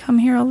 like, we come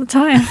here all the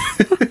time.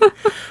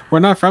 We're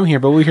not from here,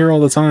 but we're here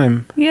all the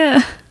time.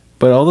 Yeah.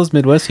 But all those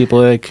Midwest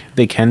people, like,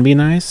 they can be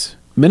nice.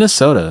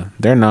 Minnesota,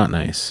 they're not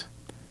nice.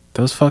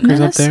 Those fuckers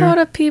up there.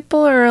 Minnesota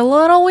people are a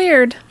little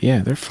weird. Yeah,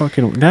 they're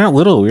not a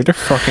little weird. They're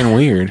fucking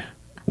weird.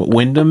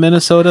 Wyndham,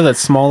 Minnesota, that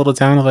small little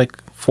town of, like,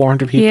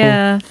 400 people.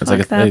 Yeah, it's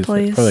like that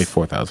place. Probably like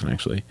 4,000,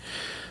 actually.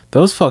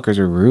 Those fuckers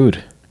are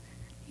rude.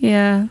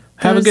 Yeah.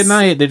 Have a good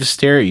night. They just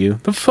stare at you.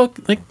 The fuck?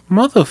 Like,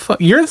 motherfucker.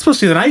 You're supposed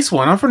to be the nice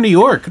one. I'm from New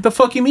York. What the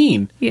fuck you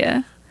mean?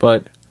 Yeah.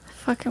 But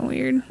fucking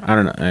weird. I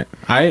don't know.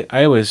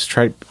 I always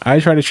try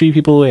to treat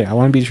people the way I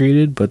want to be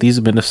treated, but these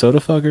Minnesota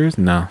fuckers,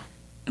 no.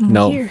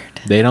 Weird.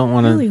 No. They don't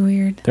want to. Really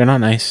weird. They're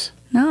not nice.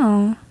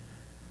 No.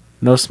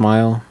 No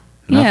smile.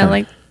 Nothing. Yeah,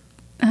 like,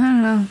 I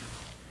don't know.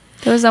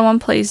 There was that one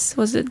place,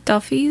 was it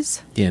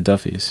Duffy's? Yeah,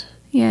 Duffy's.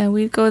 Yeah,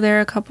 we'd go there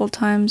a couple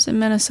times in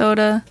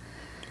Minnesota.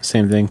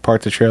 Same thing.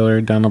 Park the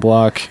trailer down the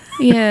block.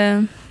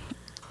 Yeah.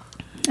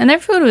 And their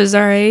food was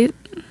alright.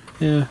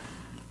 Yeah.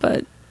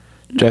 But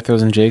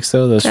Jethro's and Jake's,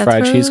 though, those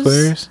fried cheese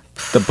squares.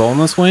 The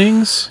boneless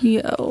wings.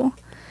 Yo.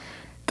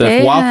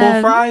 The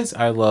waffle fries.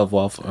 I love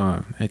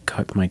waffle.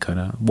 It might cut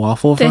out.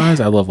 Waffle fries.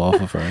 I love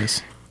waffle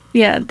fries.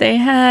 Yeah, they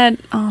had.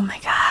 Oh my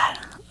God.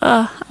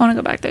 I want to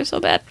go back there so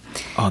bad.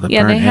 Oh, the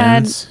burnt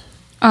ends.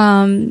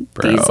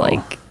 These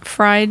like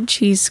fried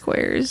cheese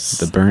squares.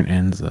 The burnt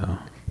ends, though.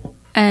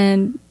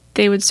 And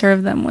they would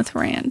serve them with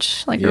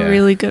ranch, like a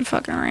really good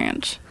fucking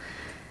ranch.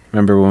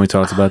 Remember when we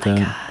talked about that?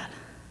 God.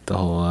 The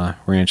whole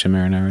ranch and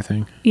marinara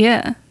thing?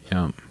 Yeah.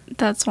 Yeah.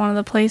 That's one of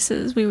the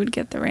places we would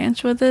get the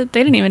ranch with it. They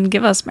didn't even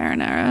give us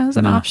marinara as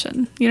an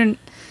option. You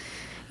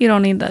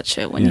don't need that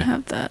shit when you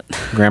have that.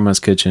 Grandma's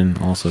Kitchen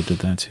also did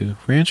that too.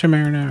 Ranch and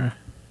marinara.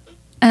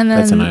 And then,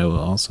 that's in Iowa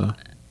also.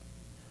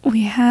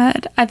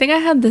 I think I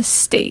had the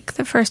steak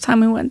the first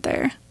time we went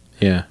there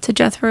Yeah. to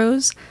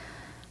Jethro's.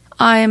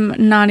 I'm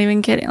not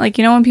even kidding. Like,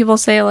 you know when people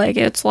say, like,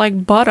 it's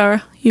like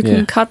butter, you can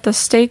Yeah. cut the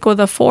steak with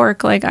a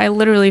fork. Like, I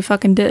literally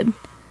fucking did.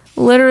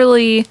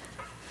 Literally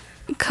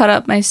cut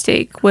up my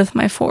steak with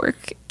my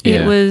fork.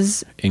 It Yeah.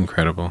 was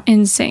Incredible.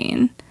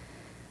 insane.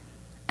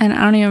 And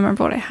I don't even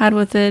remember what I had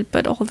with it,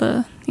 but all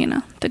the, you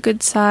know, the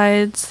good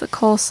sides, the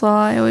coleslaw,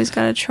 I always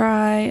gotta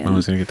try. I And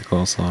was going to get the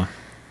coleslaw.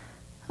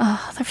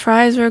 the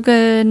fries were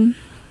good.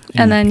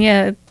 Yeah. And then,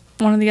 yeah,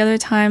 one of the other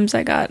times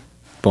I got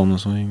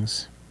Boneless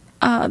wings.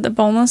 the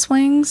boneless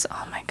wings.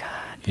 Oh my god.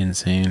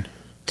 Insane.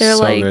 They're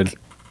so like, good.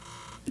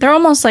 they're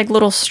almost like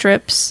little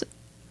strips.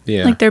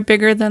 Yeah. Like they're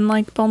bigger than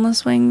like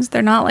boneless wings.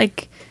 They're not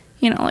like,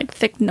 you know, like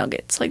thick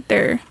nuggets. Like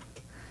they're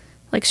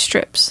like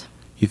strips.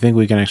 You think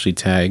we can actually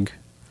tag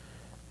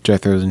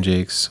Jethro's and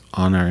Jake's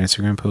on our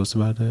Instagram post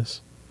about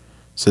this?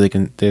 So they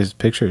can, there's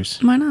pictures.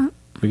 Why not?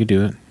 We could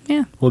do it.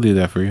 Yeah. We'll do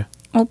that for you.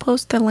 We'll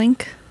post the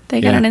link. They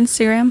got Yeah. an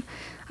Instagram.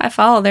 I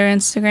follow their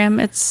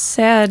Instagram. It's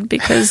sad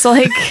because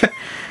like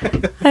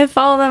I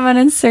follow them on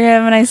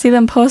Instagram and I see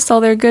them post all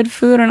their good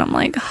food and I'm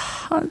like,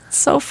 oh, it's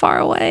so far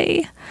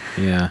away.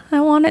 Yeah.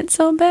 I want it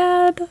so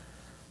bad.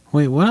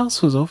 Wait, what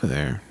else was over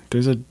there?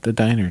 There's the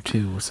diner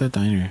too. What's that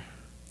diner?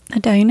 A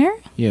diner?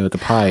 Yeah, with the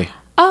pie.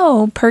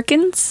 Oh,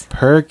 Perkins?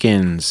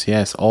 Perkins.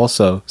 Yes,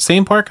 also.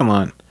 Same parking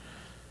lot.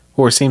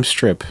 Or same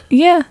strip.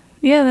 Yeah.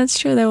 Yeah, that's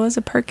true. There was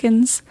a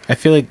Perkins. I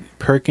feel like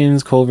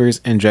Perkins,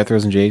 Culver's, and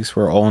Jethro's and Jake's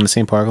were all in the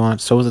same parking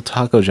lot. So was it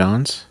Taco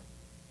John's?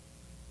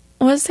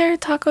 Was there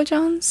Taco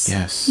John's?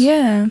 Yes.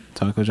 Yeah.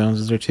 Taco John's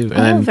is there too. And All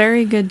then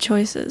very good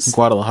choices.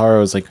 Guadalajara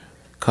was like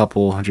a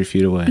couple 100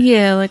 feet away.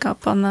 Yeah, like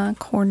up on the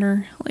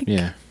corner. Like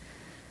Yeah.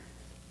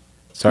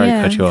 Sorry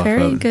Yeah, to cut you off.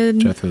 very good.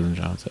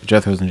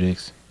 Jethro's and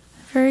Jake's.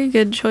 very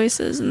good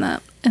choices in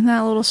that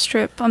little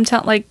strip. I'm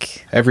telling,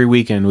 like, Every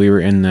weekend we were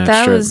in that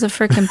that strip. was the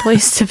freaking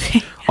place to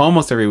be.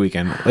 Almost every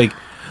weekend. Like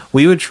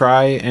we would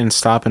try and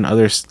stop in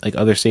other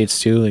states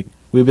too. Like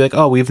we'd be like,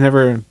 oh, we've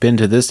never been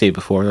to this state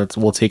before.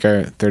 We'll take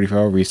our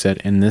 34-hour reset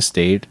in this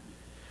state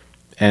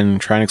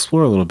and try and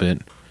explore a little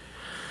bit.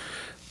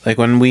 Like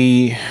when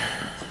we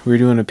were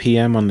doing a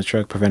PM on the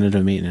truck,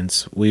 preventative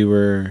maintenance, we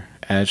were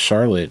at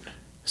Charlotte,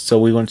 so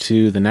we went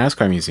to the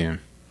NASCAR museum.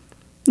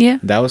 Yeah,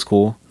 That was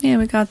cool. yeah,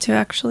 we got to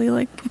actually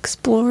like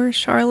explore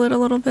Charlotte a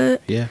little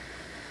bit. Yeah.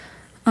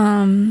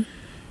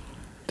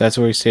 That's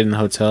where we stayed in the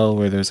hotel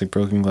where there's like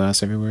broken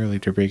glass everywhere,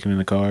 like they're breaking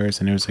into cars,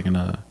 and there was like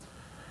an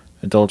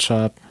adult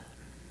shop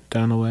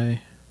down the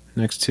way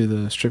next to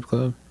the strip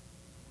club.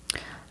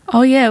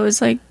 Oh yeah, it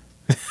was like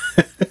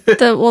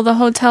the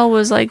hotel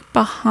was like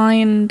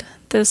behind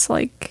this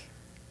like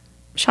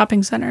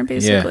shopping center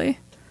basically.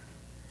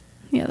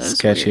 Yeah, that was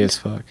Sketchy weird. as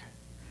fuck.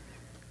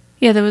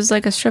 Yeah, there was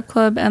like a strip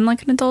club and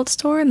like an adult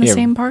store in the Yeah,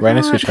 same parking right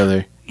next to lot. each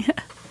other. Yeah.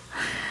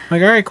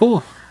 Like, all right,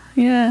 cool.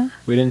 Yeah,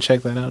 We didn't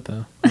check that out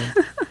though.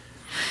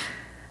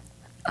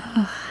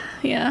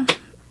 yeah.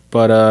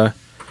 But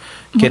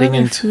getting what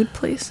other into, food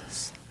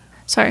places.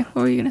 Sorry,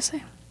 what were you gonna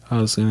say? I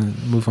was gonna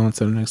move on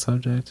to the next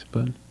subject,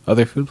 but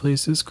other food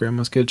places,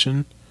 Grandma's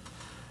Kitchen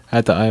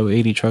at the Iowa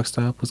 80 truck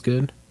stop was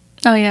good.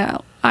 Oh yeah,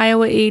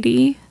 Iowa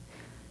 80.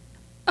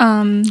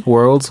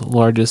 World's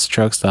largest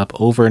truck stop,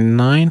 over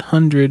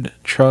 900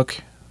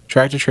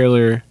 tractor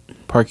trailer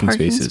parking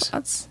spaces.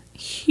 spots.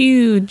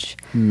 Huge.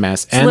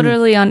 Mass. It's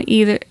literally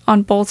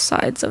on both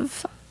sides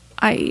of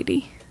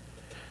I-80.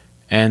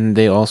 And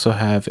they also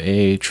have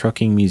a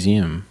trucking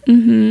museum,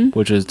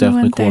 which is We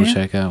definitely went cool to there.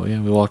 check out.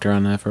 Yeah, we walked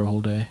around that for a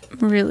whole day.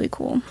 Really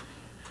cool.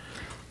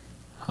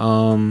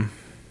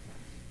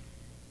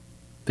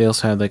 They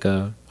also had like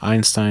a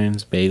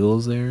Einstein's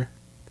Bagels there,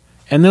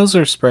 and those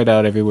are spread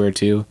out everywhere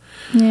too.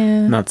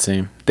 Yeah. Not the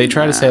same. They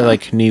try to say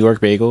like New York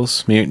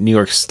bagels, New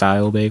York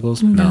style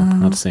bagels. No,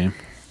 not the same.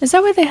 Is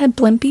that where they had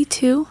Blimpie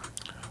too?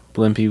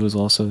 Blimpie was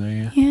also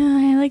there. Yeah.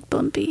 Yeah, I like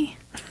Blimpie.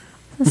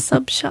 The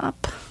sub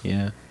shop.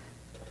 Yeah.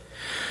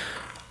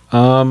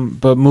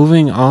 But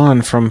moving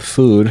on from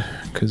food,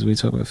 because we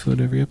talk about food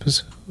every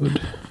episode.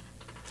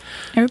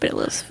 Everybody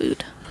loves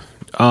food.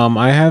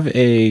 I have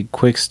a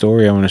quick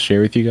story I want to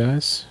share with you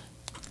guys.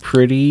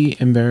 Pretty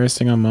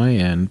embarrassing on my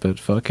end, but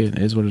fuck it,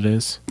 is what it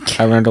is.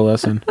 I learned a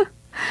lesson.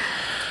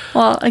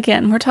 Well,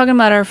 again, we're talking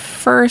about our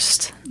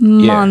first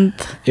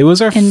month It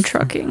was our in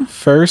trucking.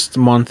 first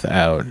month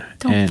out.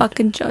 Don't and-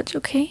 fucking judge,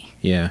 okay?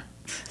 Yeah.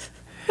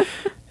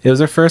 It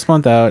was our first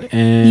month out,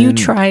 and You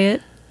try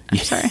it. I'm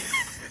sorry.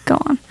 Go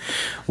on.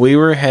 we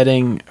were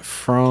heading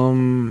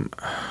from,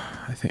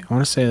 I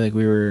want to say like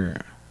we were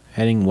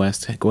heading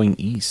west, going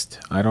east.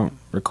 I don't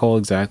recall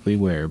exactly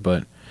where,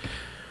 but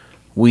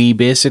we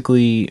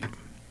basically,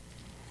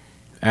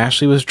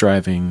 Ashley was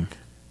driving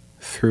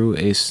through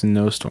a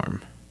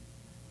snowstorm,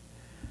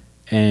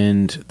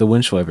 and the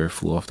windshield wiper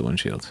flew off the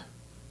windshield.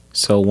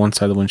 So one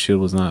side of the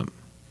windshield was not,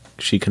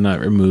 she could not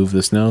remove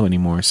the snow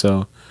anymore.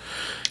 So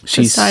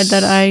The side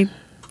that I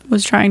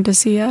was trying to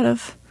see out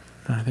of.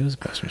 I think it was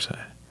the passenger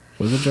side.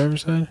 Was it the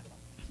driver's side?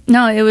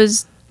 No, it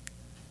was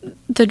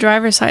the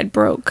driver's side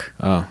broke.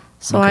 Oh.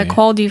 So I okay.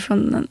 called you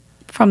from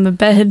from the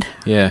bed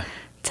Yeah.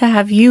 to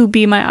have you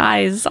be my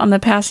eyes on the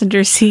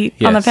passenger seat,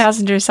 on the Yes.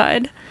 passenger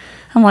side.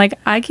 I'm like,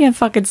 I can't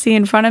fucking see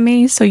in front of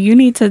me, so you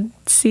need to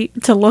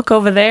look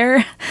over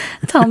there.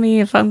 Tell me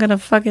if I'm gonna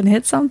fucking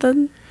hit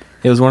something.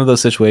 It was one of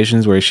those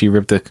situations where she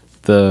ripped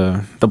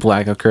the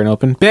blackout curtain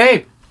open.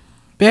 Babe!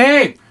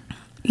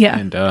 Yeah.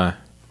 And I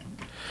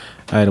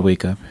had to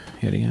wake up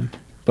yet again.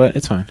 But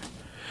it's fine.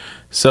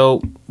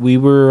 So we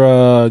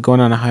were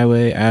going on a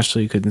highway.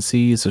 Ashley couldn't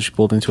see, so she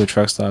pulled into a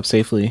truck stop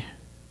safely.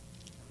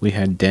 We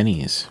had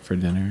Denny's for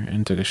dinner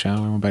and took a shower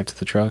and went back to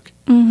the truck.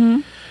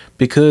 Mm-hmm.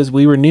 Because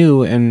we were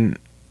new and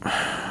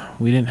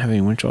we didn't have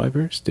any windshield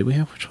wipers. Did we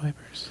have windshield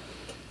wipers?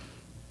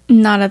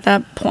 Not at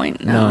that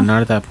point, no. No,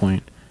 not at that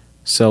point.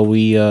 So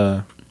we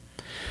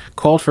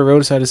called for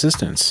roadside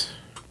assistance.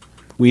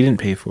 We didn't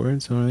pay for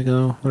it, so we're like,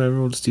 oh, whatever,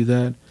 we'll just do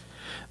that.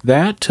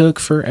 That took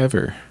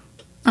forever.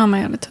 Oh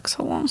my god, it took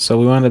so long. So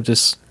we wound up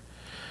just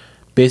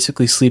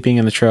basically sleeping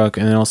in the truck,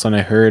 and then all of a sudden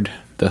I heard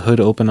the hood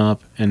open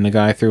up, and the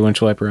guy threw a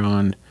windshield wiper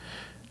on,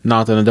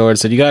 knocked on the door, and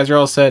said, "You guys are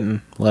all set,"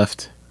 and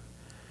left.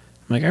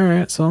 I'm like,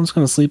 alright, so I'm just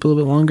going to sleep a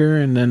little bit longer,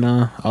 and then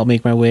I'll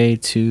make my way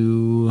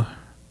to...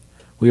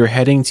 We were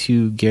heading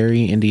to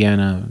Gary,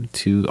 Indiana,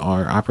 to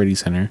our operating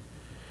center.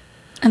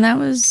 And that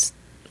was...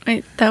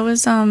 Wait, that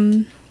was,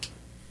 what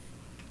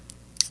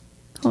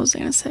was I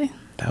going to say?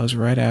 That was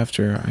right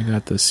after I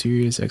got the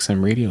Sirius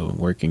XM radio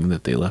working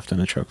that they left in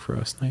the truck for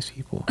us. Nice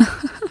people.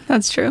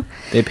 That's true.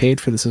 They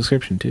paid for the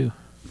subscription, too.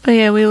 But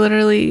yeah, we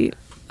literally,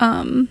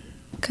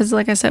 because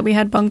like I said, we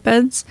had bunk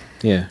beds.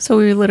 Yeah. So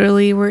we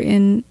literally were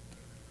in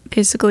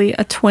basically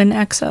a twin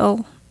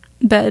XL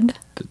bed.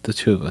 The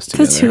two of us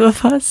together. The two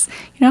of us.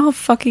 You know how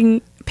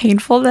fucking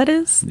painful that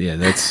is? Yeah,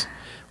 that's...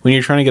 When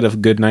you're trying to get a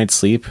good night's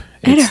sleep,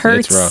 It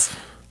hurts. It's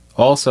rough.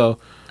 Also,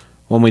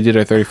 when we did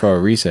our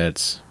 34-hour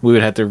resets, we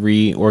would have to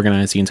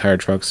reorganize the entire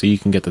truck so you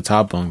can get the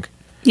top bunk.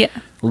 Yeah.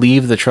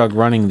 Leave the truck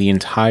running the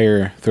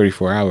entire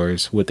 34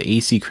 hours with the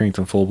AC cranked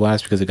on full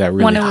blast because it got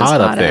really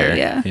hot up there.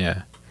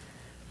 Yeah.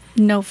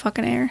 No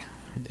fucking air.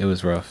 It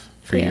was rough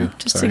for Yeah, you.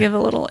 just Sorry. to give a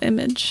little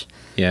image.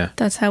 Yeah.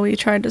 That's how we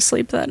tried to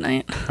sleep that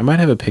night. I might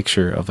have a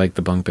picture of like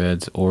the bunk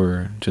beds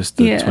or just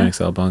the Yeah. twin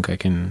XL bunk I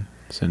can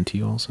send to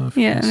you also. if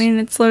Yeah, it's- I mean,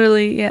 it's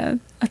literally, a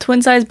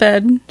twin size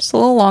bed, just a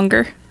little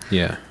longer.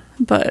 Yeah.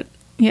 But,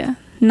 yeah,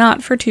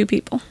 not for two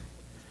people.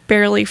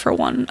 Barely for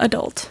one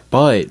adult.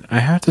 But I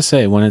have to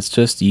say, when it's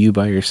just you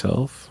by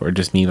yourself or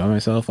just me by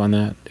myself on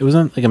that, it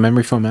wasn't like a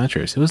memory foam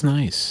mattress. It was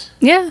nice.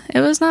 Yeah, it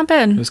was not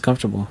bad. It was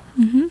comfortable.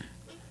 Mm-hmm.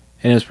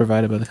 And it was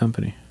provided by the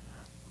company.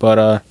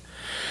 But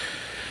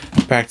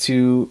back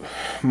to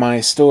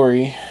my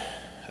story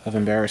of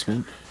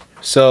embarrassment.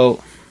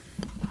 So,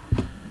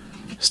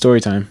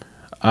 story time.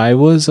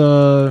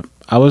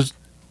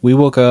 We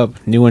woke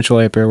up, new windshield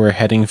wiper, we're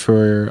heading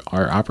for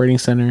our operating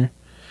center.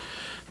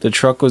 The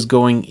truck was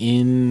going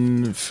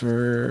in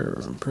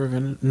for...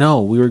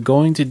 No, we were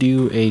going to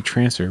do a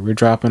transfer. We're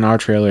dropping our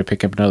trailer,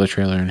 picking up another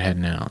trailer, and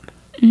heading out.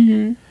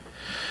 Mm-hmm.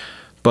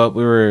 But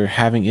we were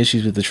having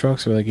issues with the truck,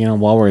 so we're like,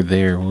 while we're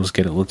there, we'll just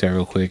get it looked at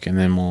real quick, and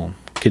then we'll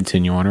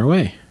continue on our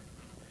way.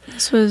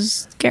 This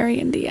was Gary,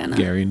 Indiana.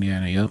 Gary,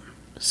 Indiana, yep.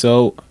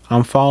 So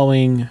I'm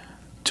following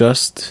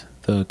just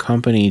the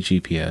company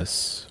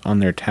GPS on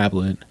their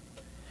tablet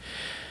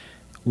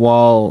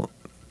while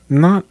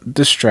not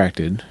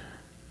distracted,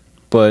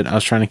 but I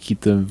was trying to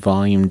keep the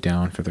volume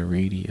down for the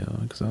radio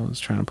because I was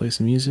trying to play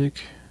some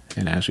music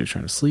and Ashley was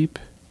trying to sleep.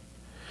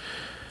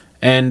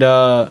 And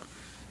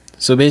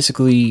so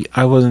basically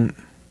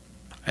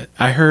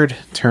I heard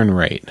turn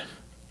right.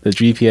 The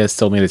GPS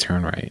told me to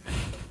turn right.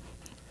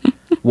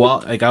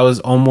 Well, like I was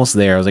almost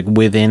there. I was like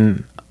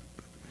within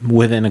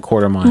a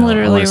quarter mile.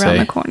 Literally around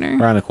the corner.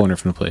 Around the corner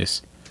from the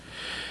place.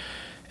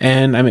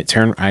 And I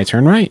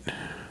turn right.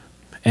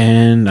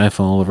 And I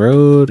follow the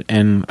road,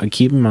 and I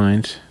keep in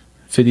mind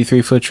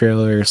 53-foot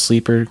trailer,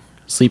 sleeper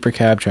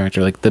cab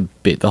tractor, like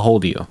the whole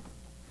deal.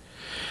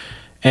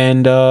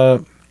 And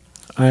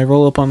I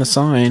roll up on the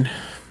sign.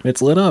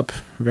 It's lit up.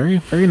 Very,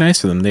 very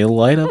nice of them. They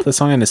light up the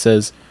sign that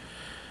says,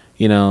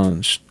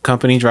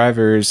 company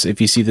drivers,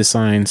 if you see the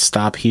sign,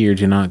 stop here,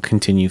 do not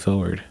continue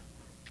forward.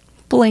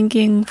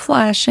 Blinking,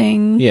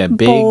 flashing, Yeah,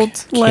 big,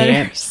 bold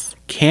letters.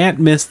 Can't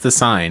miss the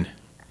sign.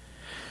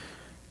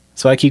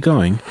 So I keep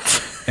going.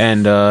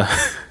 And I'm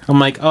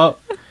like, oh,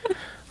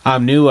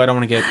 I'm new. I don't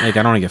want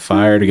to get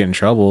fired or get in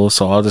trouble.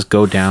 So I'll just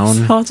go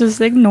down. I'll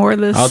just ignore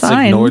this sign. I'll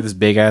just ignore this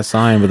big ass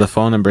sign with the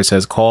phone number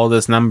says, call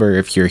this number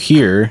if you're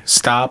here.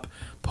 Stop,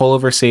 pull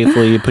over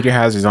safely, put your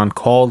hazards on,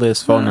 call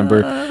this phone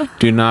number.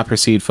 Do not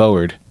proceed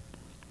forward.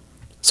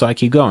 So I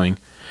keep going.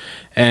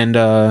 And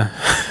I'm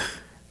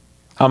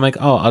like,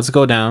 oh, I'll just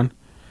go down.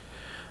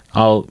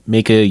 I'll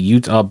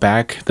I'll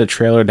back the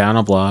trailer down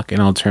a block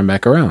and I'll turn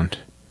back around.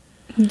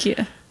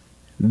 Yeah.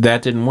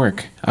 That didn't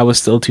work. I was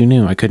still too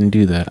new. I couldn't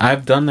do that.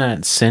 I've done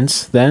that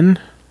since then.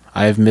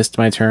 I've missed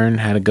my turn,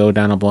 had to go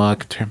down a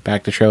block, turn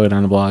back the trailer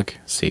down a block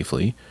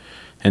safely,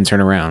 and turn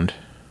around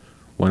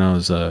when I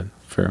was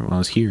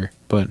here,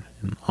 but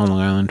on Long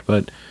Island.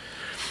 But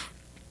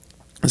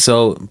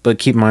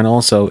keep in mind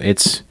also,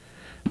 it's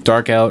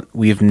Dark out.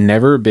 We've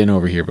never been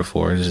over here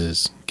before. This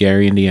is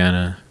Gary,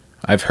 Indiana.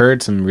 I've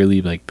heard some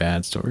really like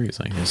bad stories.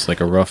 Like it's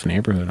like a rough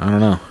neighborhood. I don't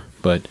know,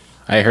 but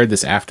I heard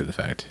this after the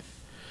fact.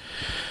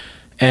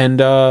 And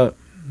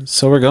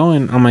so we're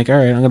going. I'm like, all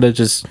right, I'm gonna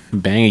just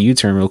bang a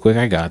U-turn real quick.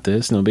 I got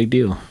this. No big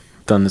deal.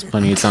 Done this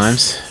plenty of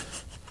times.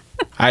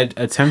 I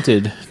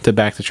attempted to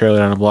back the trailer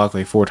down a block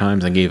like 4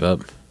 times and gave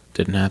up.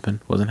 Didn't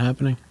happen. Wasn't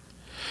happening.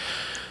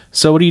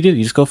 So what do? You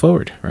just go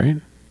forward, right?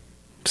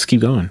 Just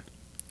keep going.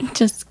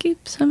 Just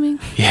keep swimming.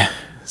 Yeah.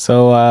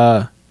 So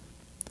I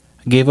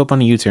gave up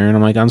on a U-turn.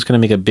 I'm like, I'm just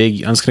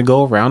gonna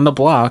go around the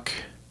block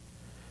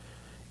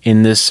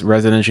in this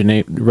residential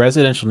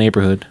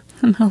neighborhood.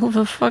 In the middle of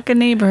a fucking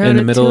neighborhood In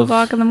the middle at 2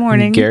 o'clock in the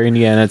morning. Gary,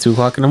 Indiana, at 2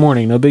 o'clock in the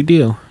morning. No big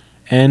deal.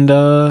 And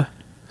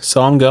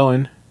so I'm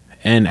going,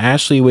 and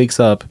Ashley wakes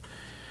up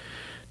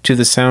to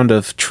the sound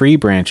of tree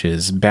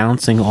branches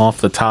bouncing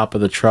off the top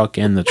of the truck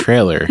and the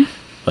trailer.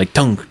 Like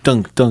dunk,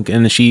 dunk, dunk.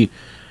 And then she,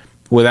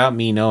 without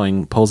me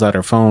knowing, pulls out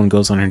her phone,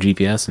 goes on her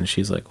GPS, and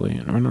she's like,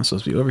 wait, we're not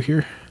supposed to be over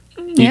here.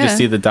 You just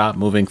see the dot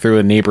moving through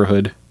a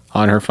neighborhood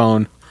on her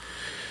phone.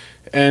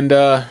 And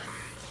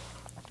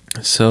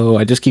so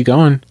I just keep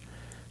going,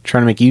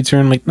 trying to make a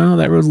U-turn. Like, no,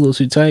 that road's a little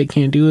too tight,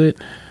 can't do it.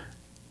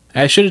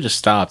 I should have just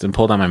stopped and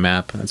pulled out my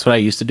map. That's what I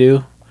used to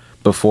do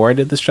before I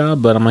did this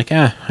job, but I'm like,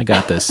 I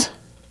got this.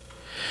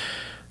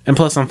 And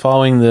plus, I'm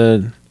following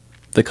the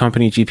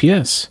company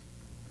GPS.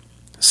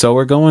 So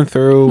we're going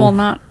through... Well,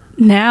 not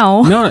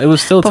now. No, it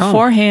was still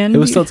beforehand. It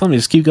was still telling me,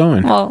 just keep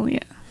going. Well, yeah.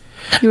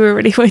 You were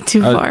already way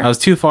too far. I was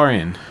too far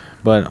in,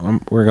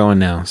 but we're going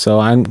now. So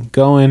I'm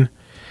going,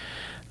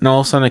 and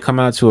all of a sudden I come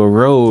out to a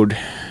road,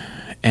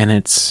 and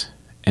it's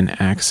an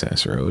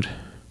access road.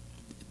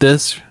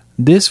 This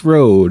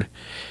road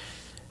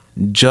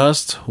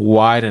just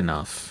wide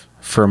enough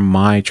for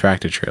my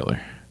tractor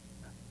trailer.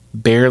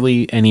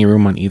 Barely any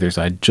room on either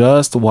side.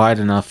 Just wide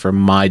enough for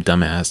my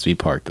dumbass to be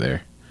parked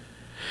there.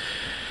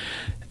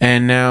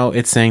 And now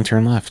it's saying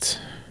turn left.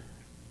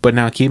 But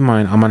now keep in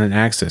mind, I'm on an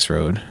access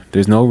road.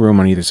 There's no room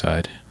on either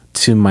side.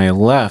 To my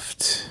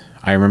left,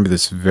 I remember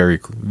this very,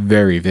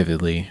 very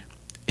vividly.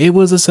 It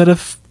was a set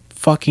of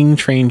fucking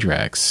train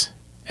tracks.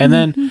 And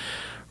then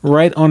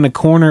right on the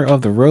corner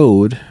of the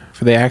road,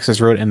 for the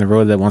access road and the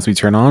road that wants to be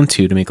turned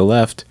onto to make a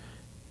left,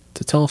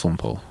 it's a telephone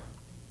pole.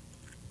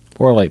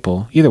 Or a light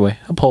pole. Either way,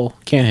 a pole.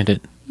 Can't hit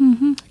it.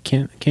 Mm-hmm.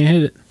 Can't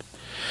hit it.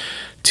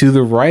 To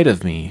the right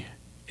of me,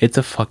 it's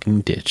a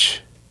fucking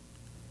ditch.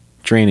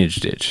 Drainage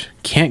ditch.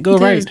 Can't go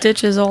right. There's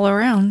ditches all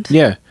around.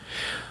 Yeah.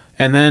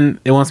 And then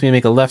it wants me to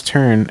make a left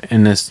turn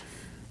in this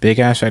big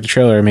ass tractor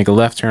trailer, make a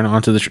left turn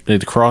onto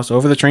the cross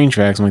over the train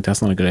tracks. I'm like,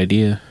 that's not a good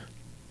idea.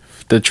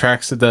 The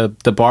tracks,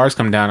 the bars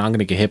come down, I'm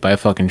gonna get hit by a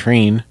fucking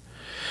train.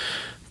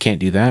 Can't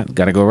do that.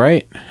 Gotta go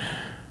right.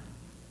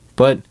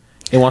 But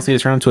it wants me to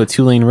turn onto a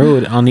 2-lane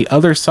road. On the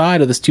other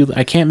side of this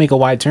I can't make a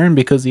wide turn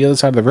because the other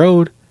side of the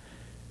road,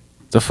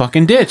 it's a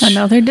fucking ditch.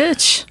 Another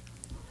ditch.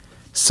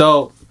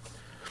 So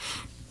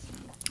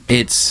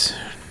it's,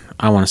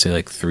 I want to say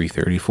like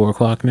 3:30, 4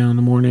 o'clock now in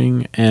the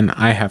morning, and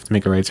I have to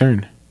make a right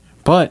turn.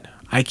 But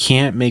I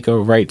can't make a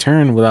right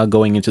turn without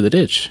going into the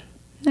ditch.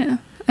 Yeah.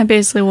 I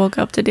basically woke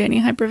up to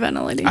Danny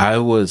hyperventilating. I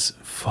was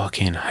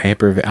fucking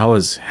I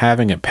was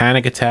having a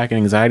panic attack, an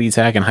anxiety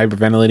attack, and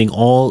hyperventilating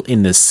all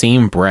in the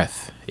same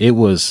breath. I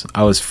was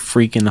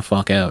freaking the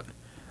fuck out.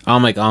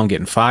 I'm like, I'm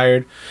getting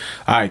fired.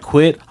 I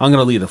quit. I'm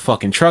going to leave the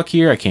fucking truck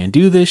here. I can't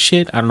do this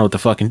shit. I don't know what to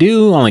fucking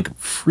do. I'm like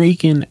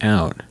freaking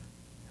out.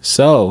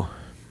 So,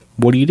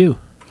 what do?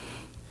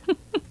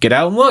 Get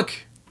out and look.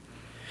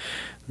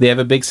 They have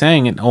a big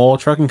saying in all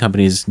trucking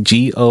companies,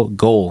 GOAL,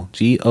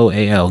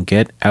 GOAL,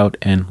 get out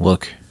and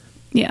look.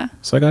 Yeah.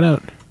 So I got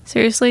out.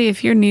 Seriously,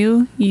 if you're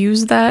new,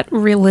 use that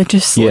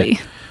religiously.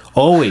 Yeah.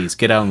 Always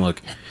get out and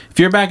look. If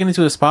you're backing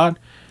into a spot,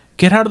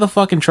 get out of the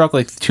fucking truck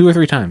like 2 or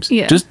 3 times.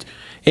 Yeah.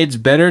 It's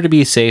better to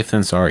be safe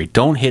than sorry.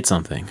 Don't hit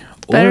something.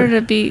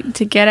 Better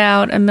to get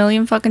out a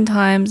million fucking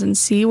times and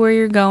see where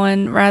you're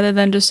going rather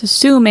than just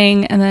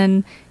assuming and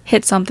then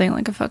hit something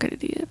like a fucking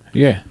idiot.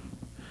 Yeah.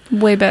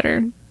 Way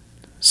better.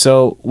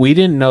 So we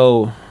didn't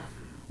know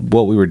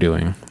what we were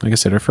doing. Like I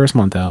said, our first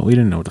month out, we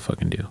didn't know what to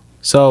fucking do.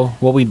 So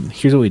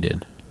here's what we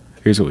did.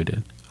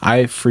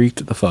 I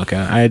freaked the fuck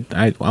out.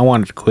 I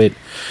wanted to quit.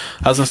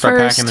 I was gonna start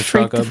packing the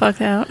truck up. The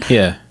fuck out.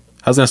 Yeah.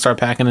 I was gonna start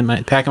packing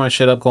my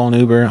shit up, calling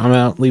Uber. I'm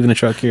out, leaving the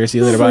truck here. See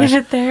you later, bye. Leave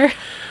it there.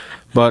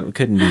 But we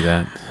couldn't do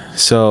that.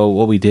 So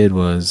what we did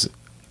was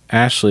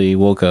Ashley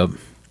woke up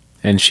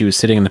and she was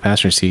sitting in the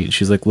passenger seat.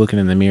 She's like looking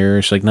in the mirror.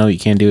 She's like, no, you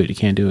can't do it. You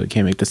can't do it.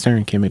 Can't make this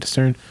turn. Can't make this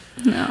turn.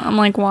 No, I'm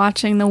like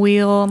watching the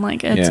wheel. I'm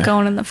like, it's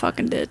going in the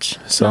fucking ditch.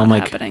 So I'm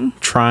like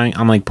trying.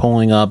 I'm like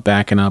pulling up,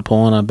 backing up,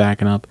 pulling up,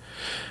 backing up.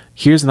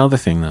 Here's another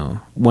thing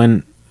though.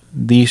 When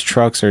these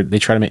trucks they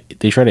try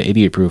to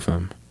idiot proof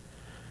them.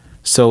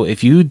 So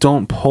if you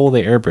don't pull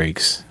the air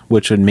brakes,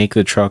 which would make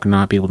the truck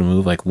not be able to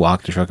move, like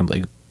lock the truck and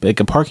like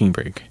a parking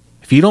brake.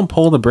 If you don't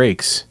pull the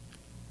brakes,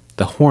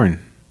 the horn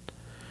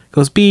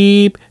goes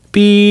beep,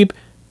 beep,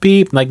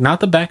 beep. Like not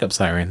the backup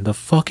siren, the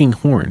fucking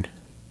horn.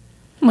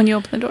 When you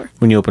open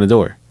the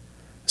door.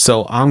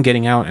 So I'm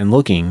getting out and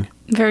looking.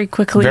 Very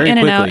quickly. Very in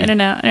and out, quickly. in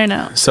and out, in and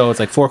out. So it's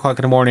like 4 o'clock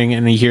in the morning,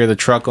 and you hear the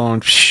truck going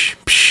psh,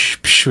 psh,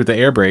 psh, with the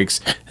air brakes.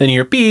 Then you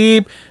hear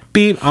beep,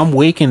 beep. I'm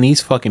waking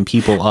these fucking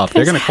people up.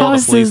 They're There's going to call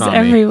the police houses on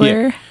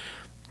everywhere. me.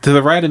 Yeah. To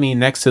the right of me,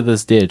 next to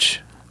this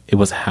ditch, it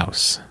was a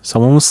house.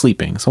 Someone was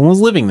sleeping. Someone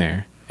was living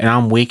there. And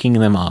I'm waking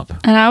them up.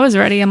 And I was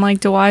ready. I'm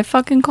like, do I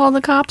fucking call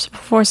the cops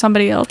before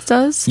somebody else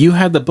does? You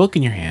had the book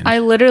in your hand. I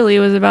literally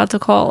was about to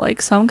call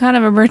like some kind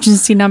of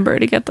emergency number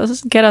to get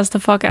us the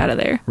fuck out of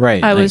there.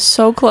 Right, I like- was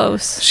so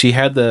close. She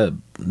had the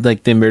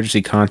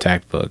emergency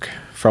contact book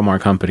from our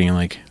company, and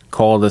like,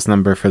 call this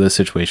number for this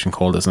situation,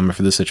 call this number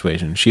for this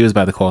situation. She was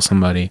about to call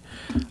somebody.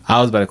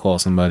 I was about to call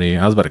somebody.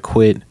 I was about to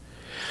quit.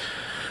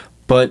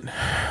 But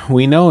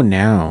we know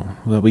now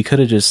that we could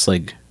have just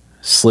like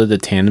slid the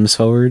tandems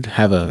forward,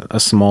 have a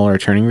smaller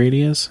turning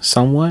radius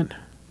somewhat.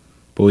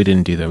 But we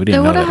didn't do that. We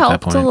didn't It know that would've at that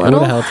helped point. a It little.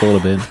 would have helped a little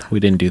bit. We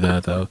didn't do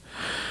that though.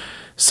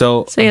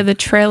 So Yeah, the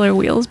trailer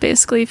wheels,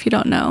 basically, if you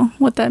don't know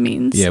what that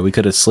means. yeah, we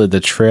could have slid the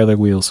trailer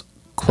wheels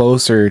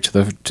closer to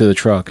the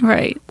truck.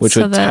 Right. Which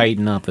so would that-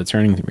 tighten up the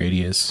turning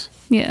radius.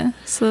 Yeah,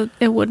 so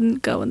it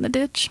wouldn't go in the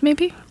ditch,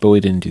 maybe? But we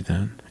didn't do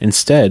that.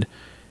 Instead,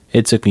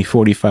 it took me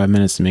 45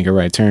 minutes to make a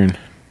right turn.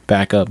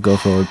 Back up, go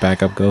forward,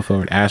 back up, go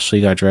forward. Ashley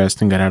got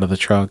dressed and got out of the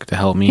truck to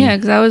help me. Yeah,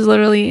 because I was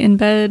literally in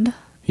bed.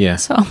 Yeah.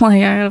 So I'm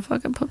like, I gotta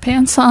fucking put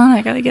pants on.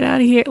 I gotta get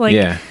out of here. Like,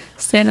 Yeah.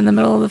 stand in the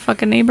middle of the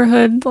fucking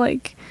neighborhood.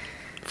 Like,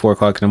 4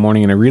 o'clock in the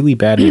morning in a really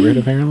bad neighborhood,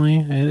 apparently.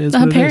 It is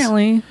what it is.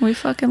 apparently, we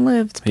fucking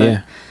lived. But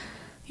Yeah.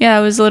 yeah,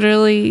 I was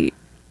literally,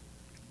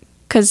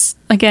 because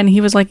again,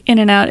 he was like in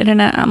and out, in and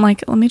out. I'm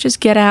like, let me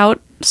just get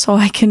out so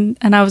I can,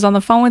 and I was on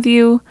the phone with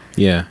you.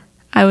 Yeah.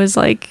 I was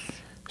like,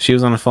 She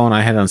was on the phone.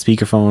 I had it on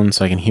speakerphone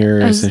so I can hear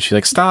her. I was And she's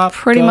like, stop.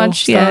 pretty go,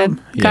 much, yeah, stop."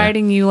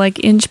 guiding you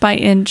like inch by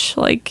inch,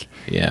 like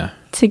Yeah.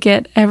 to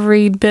get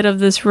every bit of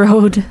this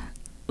road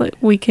like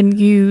we can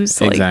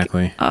use. Like,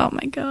 Exactly. oh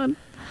my God.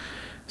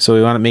 So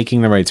we wound up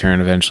making the right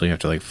turn eventually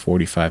after like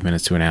 45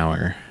 minutes to an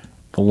hour.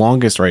 The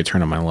longest right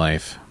turn of my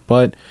life.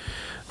 But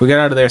we got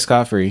out of there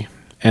scot-free.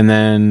 And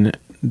then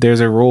there's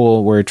a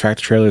rule where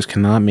tractor trailers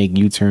cannot make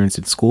U-turns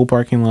at school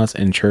parking lots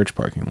and church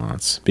parking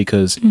lots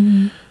because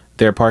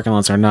their parking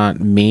lots are not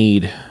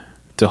made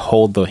to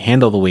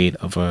handle the weight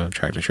of a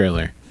tractor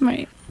trailer.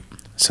 Right.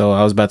 So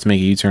I was about to make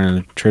a U-turn in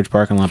a church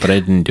parking lot, but I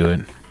didn't do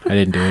it.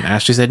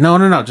 Ashley said,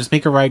 no, just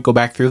make a right, go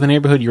back through the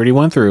neighborhood you already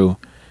went through.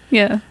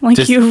 Yeah. Like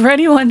Just- you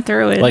already went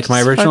through it. Like my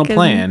Just original fucking-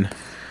 plan.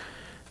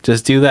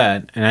 Just do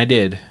that. And I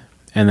did.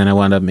 And then I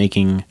wound up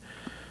making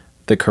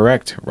the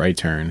correct right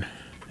turn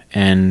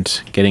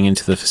and getting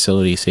into the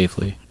facility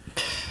safely.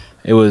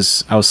 I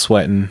was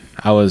sweating.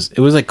 It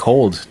was like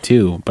cold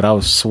too, but I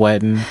was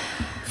sweating,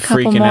 Couple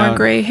freaking more out.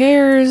 gray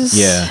hairs.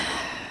 Yeah.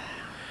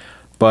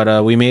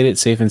 But we made it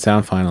safe and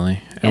sound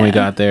finally. And we Yeah.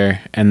 got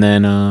there. And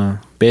then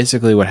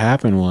basically what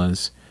happened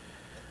was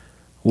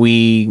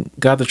we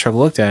got the truck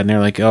looked at and they're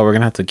like, oh, we're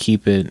going to have to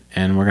keep it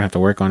and we're going to have to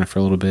work on it for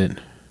a little bit.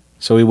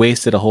 So we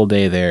wasted a whole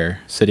day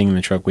there sitting in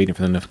the truck waiting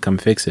for them to come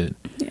fix it.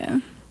 Yeah.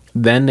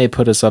 Then they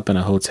put us up in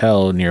a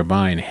hotel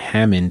nearby in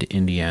Hammond,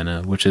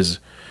 Indiana, which is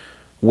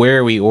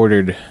where we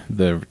ordered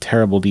the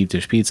terrible deep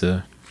dish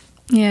pizza.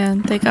 Yeah.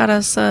 They got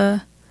us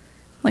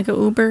like a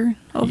Uber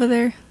over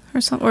there or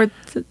something, or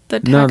the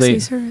taxi No, they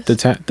service.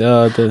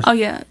 the Oh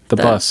yeah, the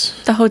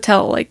bus. the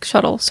hotel like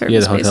shuttle service. Yeah,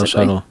 the hotel basically.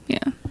 shuttle.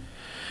 Yeah,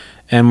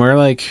 And we're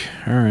like,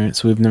 all right,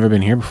 so we've never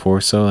been here before.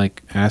 So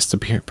like, asked the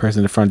person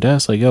at the front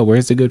desk, like, yo,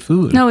 where's the good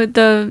food? no,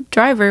 the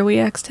driver. We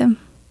asked him.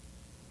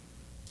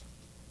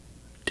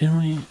 Didn't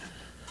we?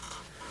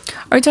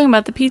 Are you talking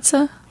about the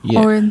pizza?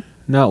 Yeah. Or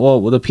No,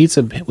 well, the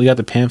pizza, we got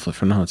the pamphlet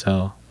from the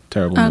hotel.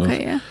 Terrible move.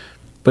 okay, yeah.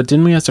 But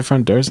didn't we ask the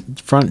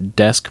front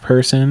desk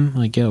person,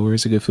 like, yo,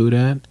 where's the good food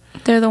at?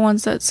 They're the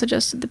ones that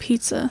suggested the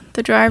pizza.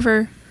 The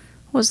driver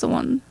was the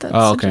one that.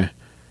 Oh, okay.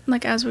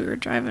 Like as we were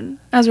driving,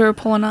 as we were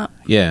pulling up.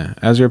 Yeah,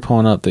 as we were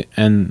pulling up, the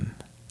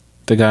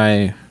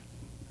guy,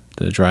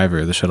 the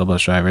driver, the shuttle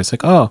bus driver, it's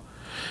like, oh,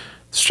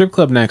 strip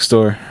club next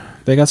door.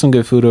 They got some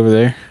good food over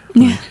there.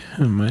 I'm Yeah. like,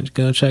 I might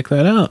go check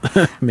that out.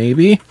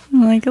 Maybe.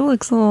 I'm like, it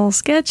looks a little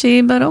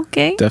sketchy, but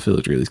okay. Definitely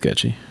looked really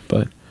sketchy.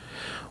 But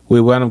we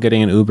wound up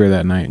getting an Uber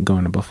that night and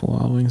going to Buffalo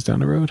Wild Wings down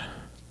the road.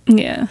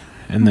 Yeah.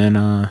 And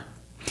then,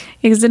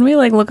 Because didn't we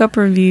like look up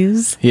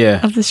reviews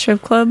yeah, of the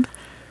strip club?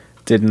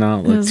 did not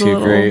It look was a too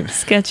little great.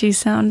 sketchy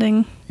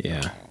sounding.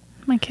 Yeah.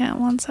 My cat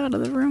wants out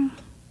of the room.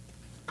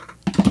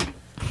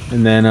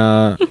 And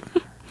then,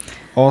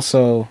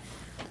 also,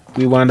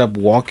 we wound up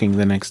walking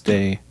the next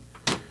day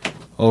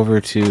over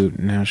to,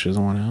 now she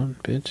doesn't want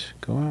out, bitch,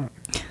 go out.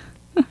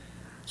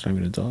 It's not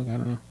even a dog, I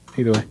don't know.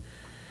 Either way.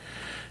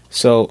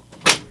 So,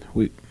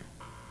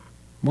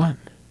 what?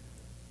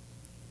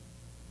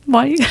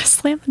 Why you gotta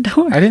slam the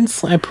door? I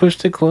didn't I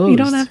pushed it closed. You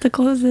don't have to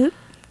close it.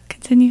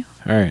 Continue.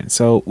 Alright,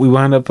 so we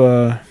wound up,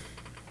 Now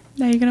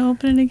you're gonna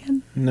open it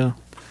again? no,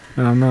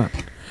 I'm not.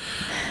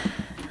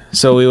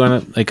 So we went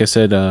up, like I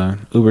said,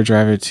 Uber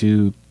driver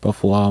to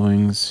Buffalo Wild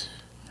Wings.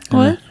 And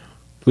What?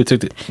 We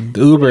took the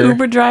Uber.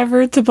 Uber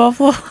driver to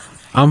Buffalo.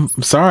 I'm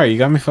sorry, you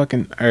got me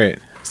fucking. Alright.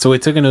 So we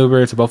took an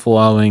Uber to Buffalo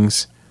Wild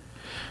Wings.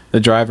 The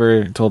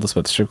driver told us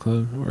about the strip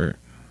club, or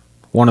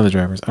one of the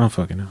drivers. I don't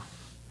fucking know.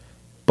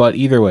 But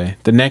either way,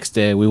 the next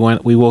day we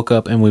woke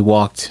up and we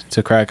walked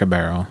to Cracker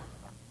Barrel.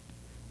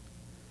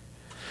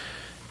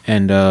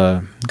 And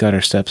got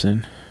our steps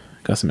in.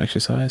 Got some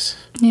exercise.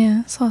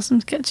 Yeah, saw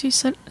some sketchy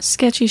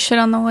shit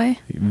on the way.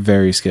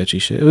 Very sketchy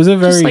shit. It was a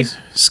very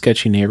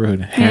sketchy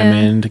neighborhood.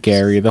 Hammond,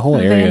 Gary, the whole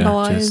area.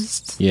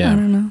 Vandalized. I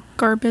don't know.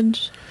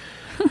 Garbage.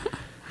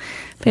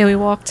 But yeah, we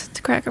walked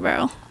to Cracker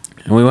Barrel.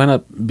 And we wound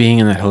up being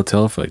in that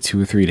hotel for like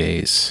 2 or 3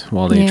 days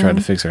while they tried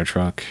to fix our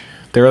truck.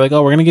 They were like,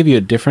 "Oh, we're going to give you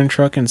a different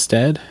truck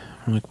instead."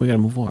 I'm like, "We got to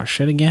move all our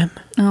shit again?"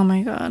 Oh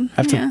my God.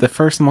 After the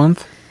first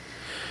month.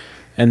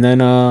 And then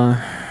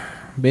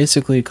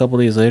basically a couple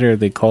days later,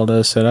 they called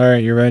us, said, "All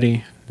right, you're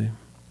ready."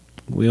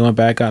 We went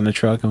back out in the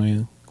truck and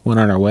we went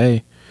on our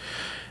way.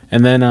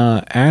 And then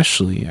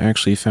Ashley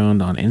actually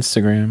found on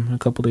Instagram a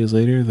couple days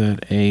later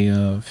that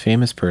a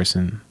famous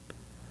person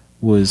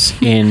was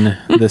in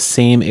the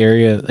same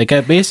area, like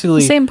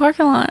basically same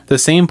parking lot. The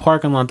same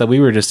parking lot that we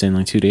were just in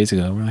like 2 days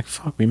ago. We're like,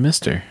 fuck, we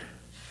missed her.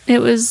 It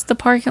was the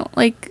parking lot,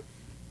 like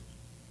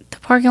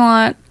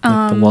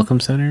the Welcome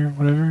Center or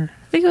whatever.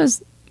 I think it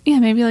was,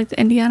 maybe like the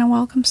Indiana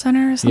Welcome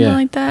Center or something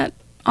like that,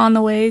 on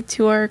the way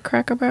to our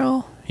Cracker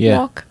Barrel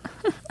walk.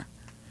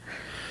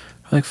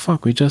 Like,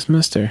 fuck, we just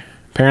missed her.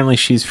 Apparently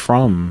she's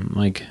from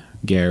like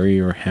Gary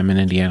or Hammond,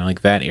 Indiana,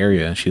 like that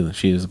area. She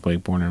was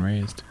like born and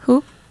raised.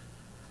 Who?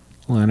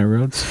 Lana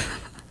Rhodes.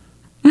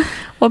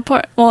 What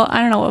part? Well,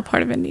 I don't know what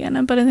part of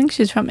Indiana, but I think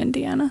she's from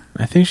Indiana.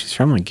 I think she's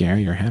from like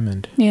Gary or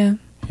Hammond. Yeah.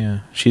 Yeah.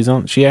 She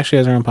actually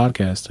has her own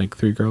podcast, like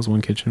 3 Girls,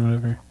 1 Kitchen,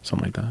 whatever.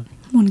 Something like that.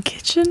 1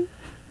 Kitchen?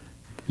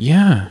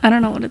 Yeah. I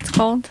don't know what it's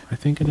called. I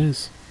think it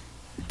is.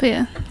 But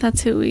yeah,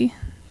 that's who we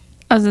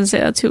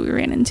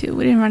ran into.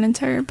 We didn't run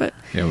into her, but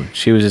yeah,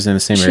 she was just in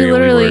the same area. She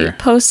literally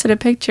posted a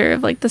picture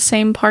of like the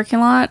same parking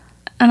lot,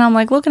 and I'm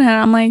like looking at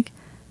it, I'm like,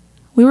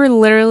 we were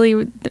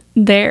literally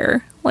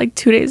there like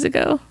 2 days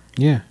ago.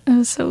 Yeah. It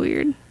was so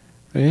weird.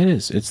 It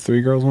is. It's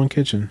 3 Girls, 1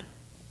 Kitchen.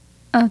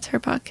 Oh, it's her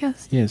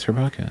podcast. Yeah, it's her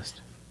podcast.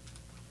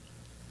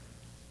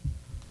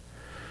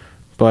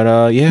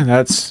 But yeah,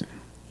 that's,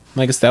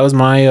 I guess that was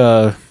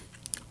my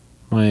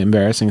my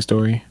embarrassing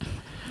story.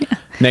 Yeah.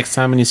 Next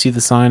time when you see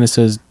the sign that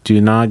says "Do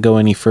not go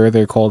any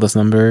further, call this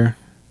number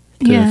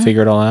to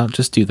figure it all out,"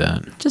 just do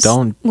that. Just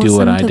don't do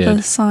what I did.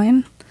 The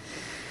sign.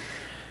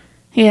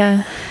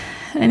 Yeah.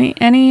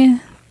 Any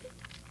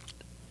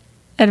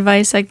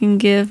advice I can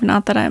give?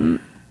 Not that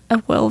I'm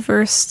a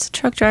well-versed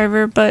truck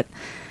driver, but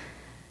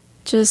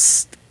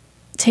just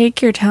take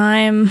your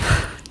time.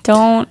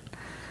 Don't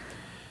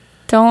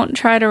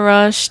try to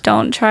rush.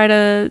 Don't try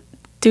to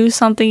do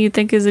something you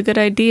think is a good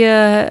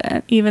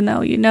idea, even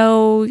though you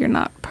know you're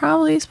not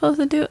probably supposed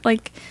to do it.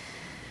 Like,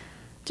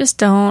 just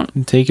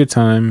don't. Take your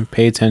time.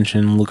 Pay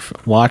attention.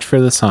 Watch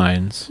for the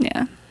signs.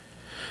 Yeah.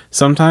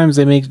 Sometimes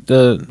they make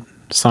the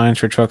signs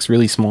for trucks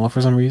really small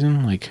for some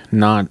reason, like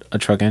not a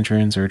truck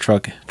entrance or a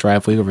truck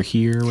driveway over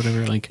here or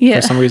whatever. Like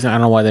for some reason, I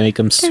don't know why they make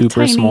them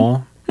super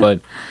small,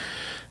 but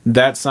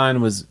that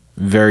sign was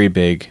very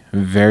big,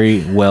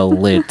 very well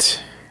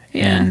lit.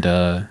 And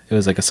it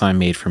was like a sign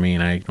made for me,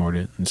 and I ignored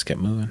it and just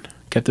kept moving.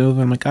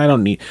 I'm like, I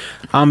don't need.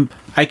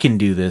 I can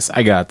do this.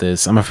 I got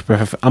this. I'm a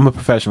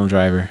professional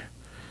driver.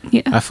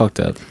 Yeah. I fucked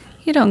up.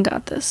 You don't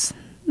got this.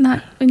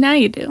 Not now.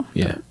 You do.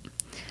 Yeah.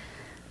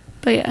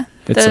 But yeah,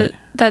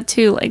 that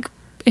too. Like,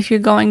 if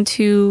you're going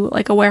to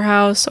like a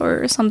warehouse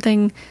or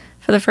something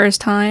for the first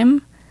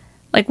time,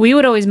 like we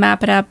would always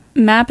map it out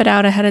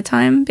ahead of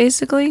time,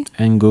 basically.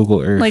 And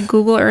Google Earth. Like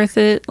Google Earth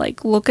it.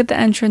 Like look at the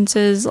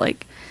entrances.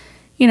 Like,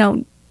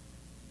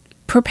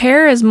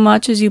 prepare as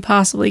much as you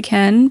possibly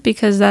can,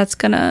 because that's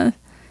gonna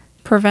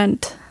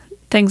prevent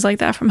things like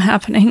that from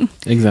happening.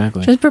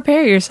 Exactly. Just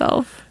prepare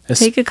yourself.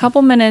 Take a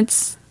couple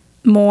minutes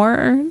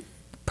more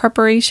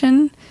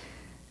preparation.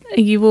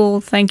 You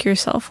will thank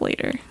yourself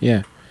later.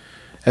 Yeah.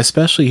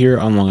 Especially here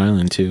on Long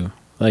Island too.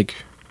 Like,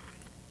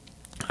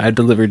 I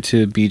delivered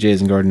to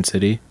BJ's in Garden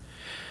City.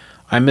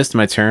 I missed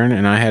my turn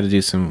and I had to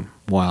do some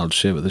wild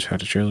shit with the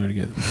tractor trailer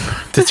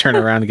to turn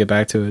around to get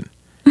back to it.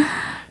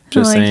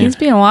 Just saying. He's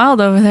being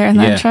wild over there in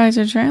that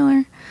tractor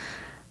trailer.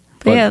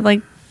 But yeah,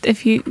 like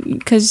if you're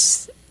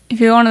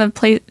going to the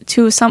place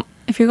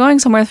if you're going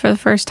somewhere for the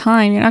first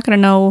time, you're not going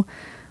to know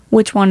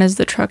which one is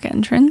the truck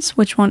entrance,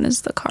 which one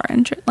is the car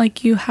entrance.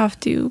 Like, you have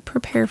to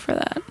prepare for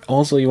that.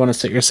 Also, you want to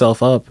set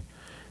yourself up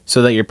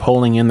so that you're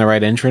pulling in the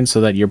right entrance,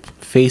 so that you're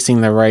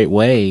facing the right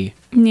way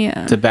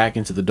to back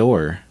into the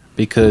door.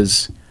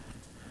 Because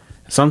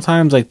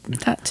sometimes, like,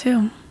 that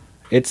too,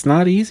 it's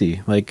not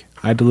easy. Like,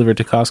 I delivered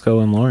to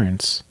Costco in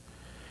Lawrence.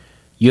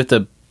 You have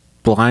to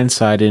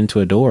blindside into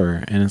a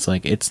door, and it's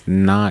like, it's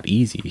not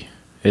easy.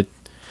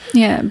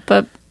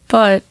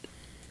 But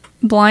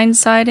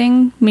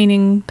blindsiding,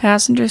 meaning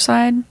passenger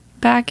side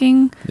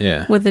backing,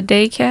 with a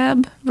day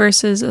cab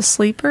versus a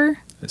sleeper,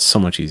 it's so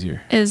much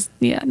easier. Is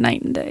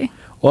night and day.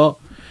 Well,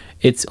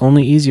 it's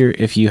only easier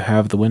if you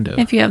have the window.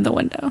 If you have the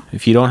window.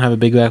 If you don't have a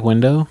big back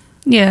window,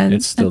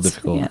 it's still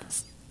difficult. Yeah,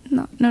 it's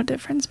no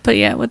difference. But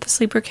yeah, with the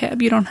sleeper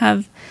cab, you don't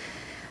have.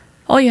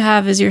 All you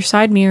have is your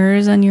side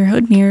mirrors and your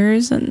hood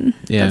mirrors, and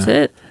that's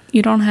it.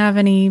 You don't have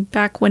any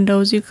back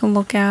windows you can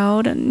look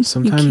out, and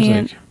sometimes you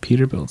can't. like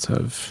Peterbilts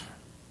have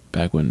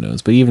back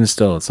windows, but even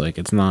still, it's like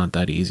it's not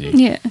that easy.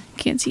 Yeah,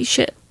 can't see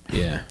shit.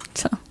 Yeah.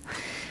 So,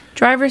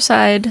 driver's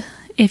side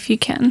if you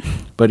can.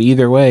 But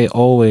either way,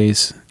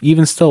 always,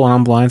 even still, when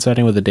I'm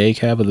blindsiding with a day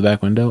cab with the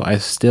back window, I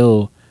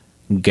still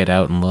get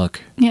out and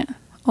look. Yeah,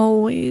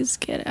 always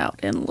get out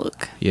and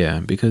look. Yeah,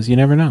 because you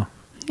never know.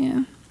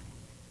 Yeah.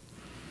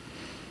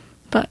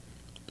 But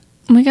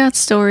we got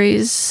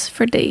stories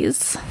for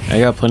days. I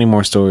got plenty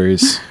more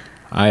stories.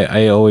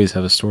 I always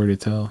have a story to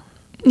tell.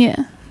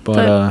 Yeah.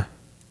 But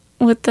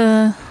with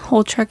the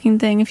whole trucking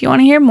thing, if you want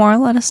to hear more,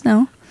 let us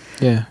know.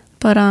 Yeah.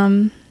 But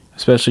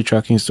especially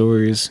trucking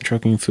stories,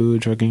 trucking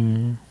food,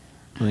 trucking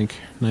like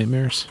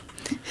nightmares.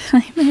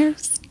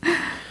 Nightmares.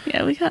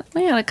 Yeah, we got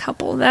a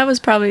couple. That was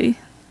probably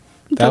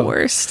the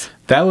worst.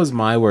 That was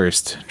my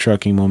worst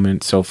trucking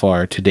moment so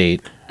far to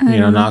date. You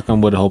know, knock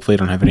on wood, hopefully I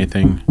don't have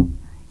anything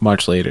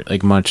much later,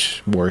 like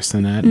much worse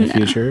than that in the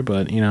future,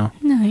 but you know.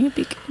 No, you'd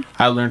be good.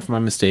 I learned from my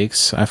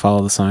mistakes. I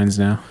follow the signs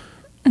now.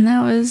 And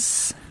that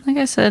was, like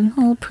I said, a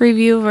little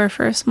preview of our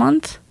first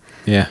month.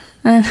 Yeah.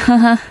 And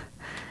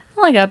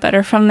only got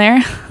better from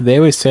there. They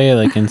always say,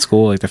 like in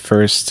school, like the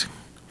first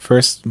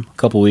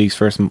couple weeks,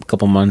 first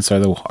couple months are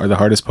the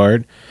hardest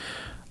part.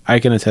 I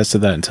can attest to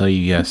that and tell you,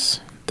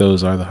 yes,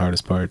 those are the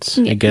hardest parts.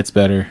 Yeah. It gets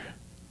better.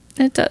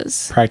 It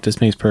does.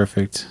 Practice makes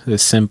perfect.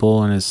 As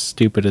simple and as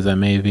stupid as that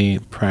may be,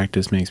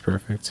 practice makes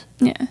perfect.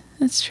 Yeah,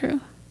 that's true.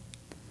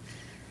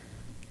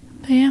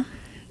 But yeah.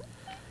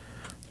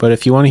 But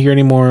if you want to hear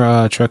any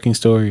more trucking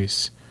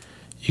stories,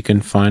 you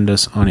can find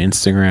us on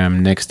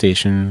Instagram, Next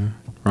Station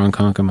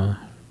Ronkonkoma.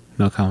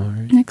 No comma,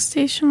 right? Next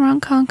Station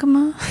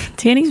Ronkonkoma.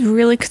 Danny's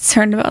really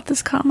concerned about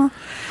this comma.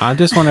 I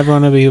just want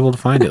everyone to be able to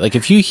find it. Like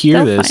if you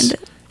hear this,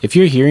 if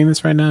you're hearing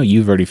this right now,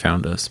 you've already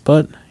found us.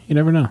 But you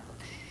never know.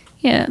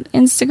 Yeah,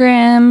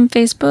 Instagram,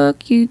 Facebook,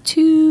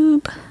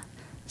 YouTube,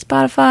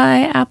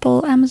 Spotify,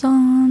 Apple,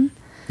 Amazon.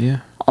 Yeah.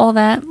 All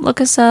that.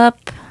 Look us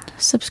up,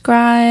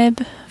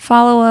 subscribe,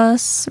 follow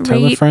us,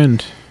 tell a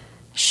friend.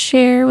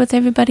 Share with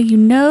everybody you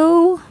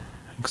know.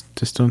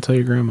 Just don't tell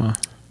your grandma.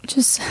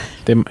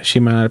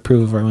 She might not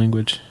approve of our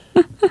language.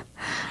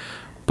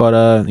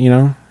 But, you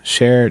know,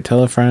 share,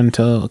 tell a friend,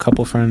 tell a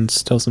couple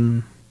friends, tell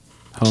some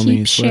homies.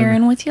 Keep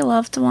sharing with your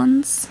loved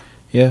ones.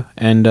 Yeah,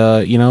 and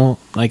you know,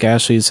 like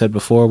Ashley said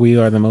before, we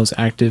are the most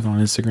active on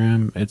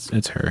Instagram.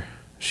 It's her.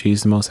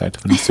 She's the most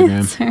active on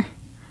Instagram. It's her.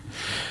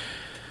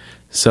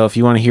 So if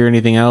you want to hear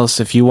anything else,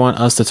 if you want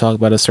us to talk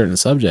about a certain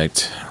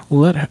subject,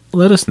 let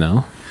us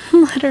know.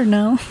 Let her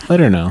know. Let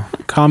her know.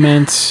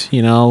 Comment.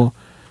 You know,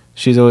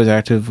 she's always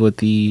active with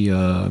the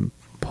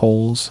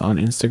polls on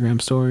Instagram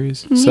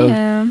stories. So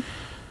yeah.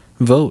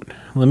 Vote.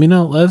 Let me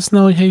know. Let us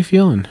know how you're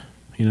feeling.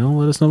 You know,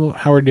 let us know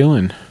how we're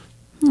doing.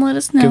 Let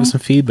us know. Give us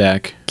some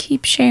feedback.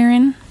 Keep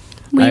sharing.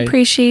 We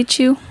appreciate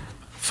you.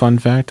 Fun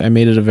fact, I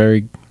made it a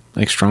very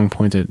strong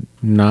point to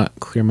not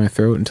clear my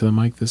throat into the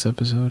mic this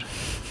episode.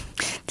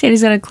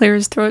 Danny's gonna clear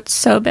his throat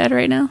so bad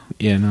right now.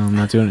 Yeah, no, I'm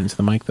not doing it into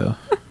the mic though.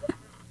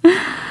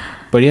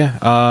 But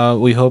yeah,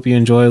 we hope you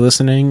enjoy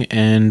listening,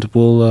 and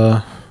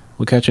we'll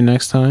catch you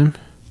next time.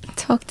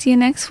 Talk to you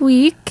next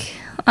week.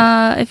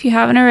 If you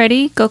haven't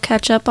already, go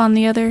catch up on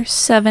the other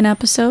 7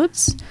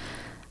 episodes.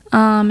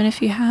 And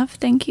if you have,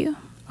 thank you.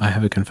 I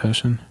have a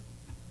confession.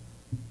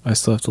 I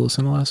still have to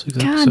listen to last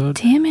week's episode. God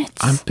damn it.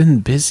 I've been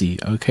busy,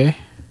 okay?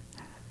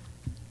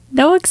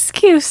 No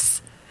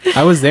excuse.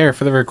 I was there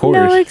for the record.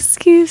 No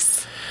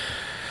excuse.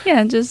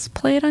 Yeah, just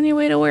play it on your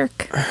way to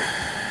work.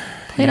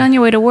 Play it on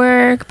your way to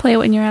work. Play it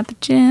when you're at the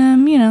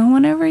gym. You know,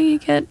 whenever you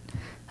get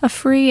a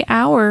free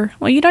hour.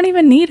 Well, you don't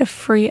even need a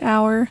free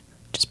hour.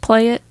 Just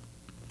play it.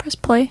 Press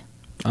play.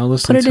 I'll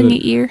listen Put it in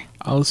your ear.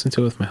 I'll listen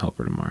to it with my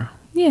helper tomorrow.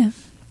 Yeah.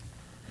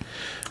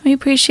 We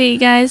appreciate you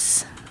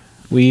guys.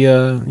 See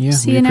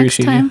you next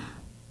time.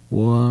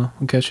 We'll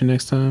catch you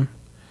next time.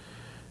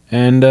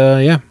 And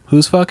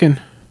who's fucking?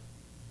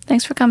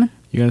 Thanks for coming.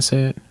 You gotta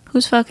say it.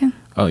 Who's fucking?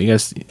 Oh, you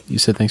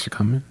said thanks for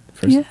coming.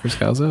 For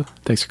Scalzo.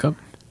 Thanks for coming.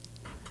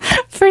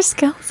 For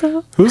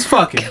Scalzo. Who's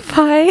fucking?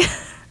 Goodbye.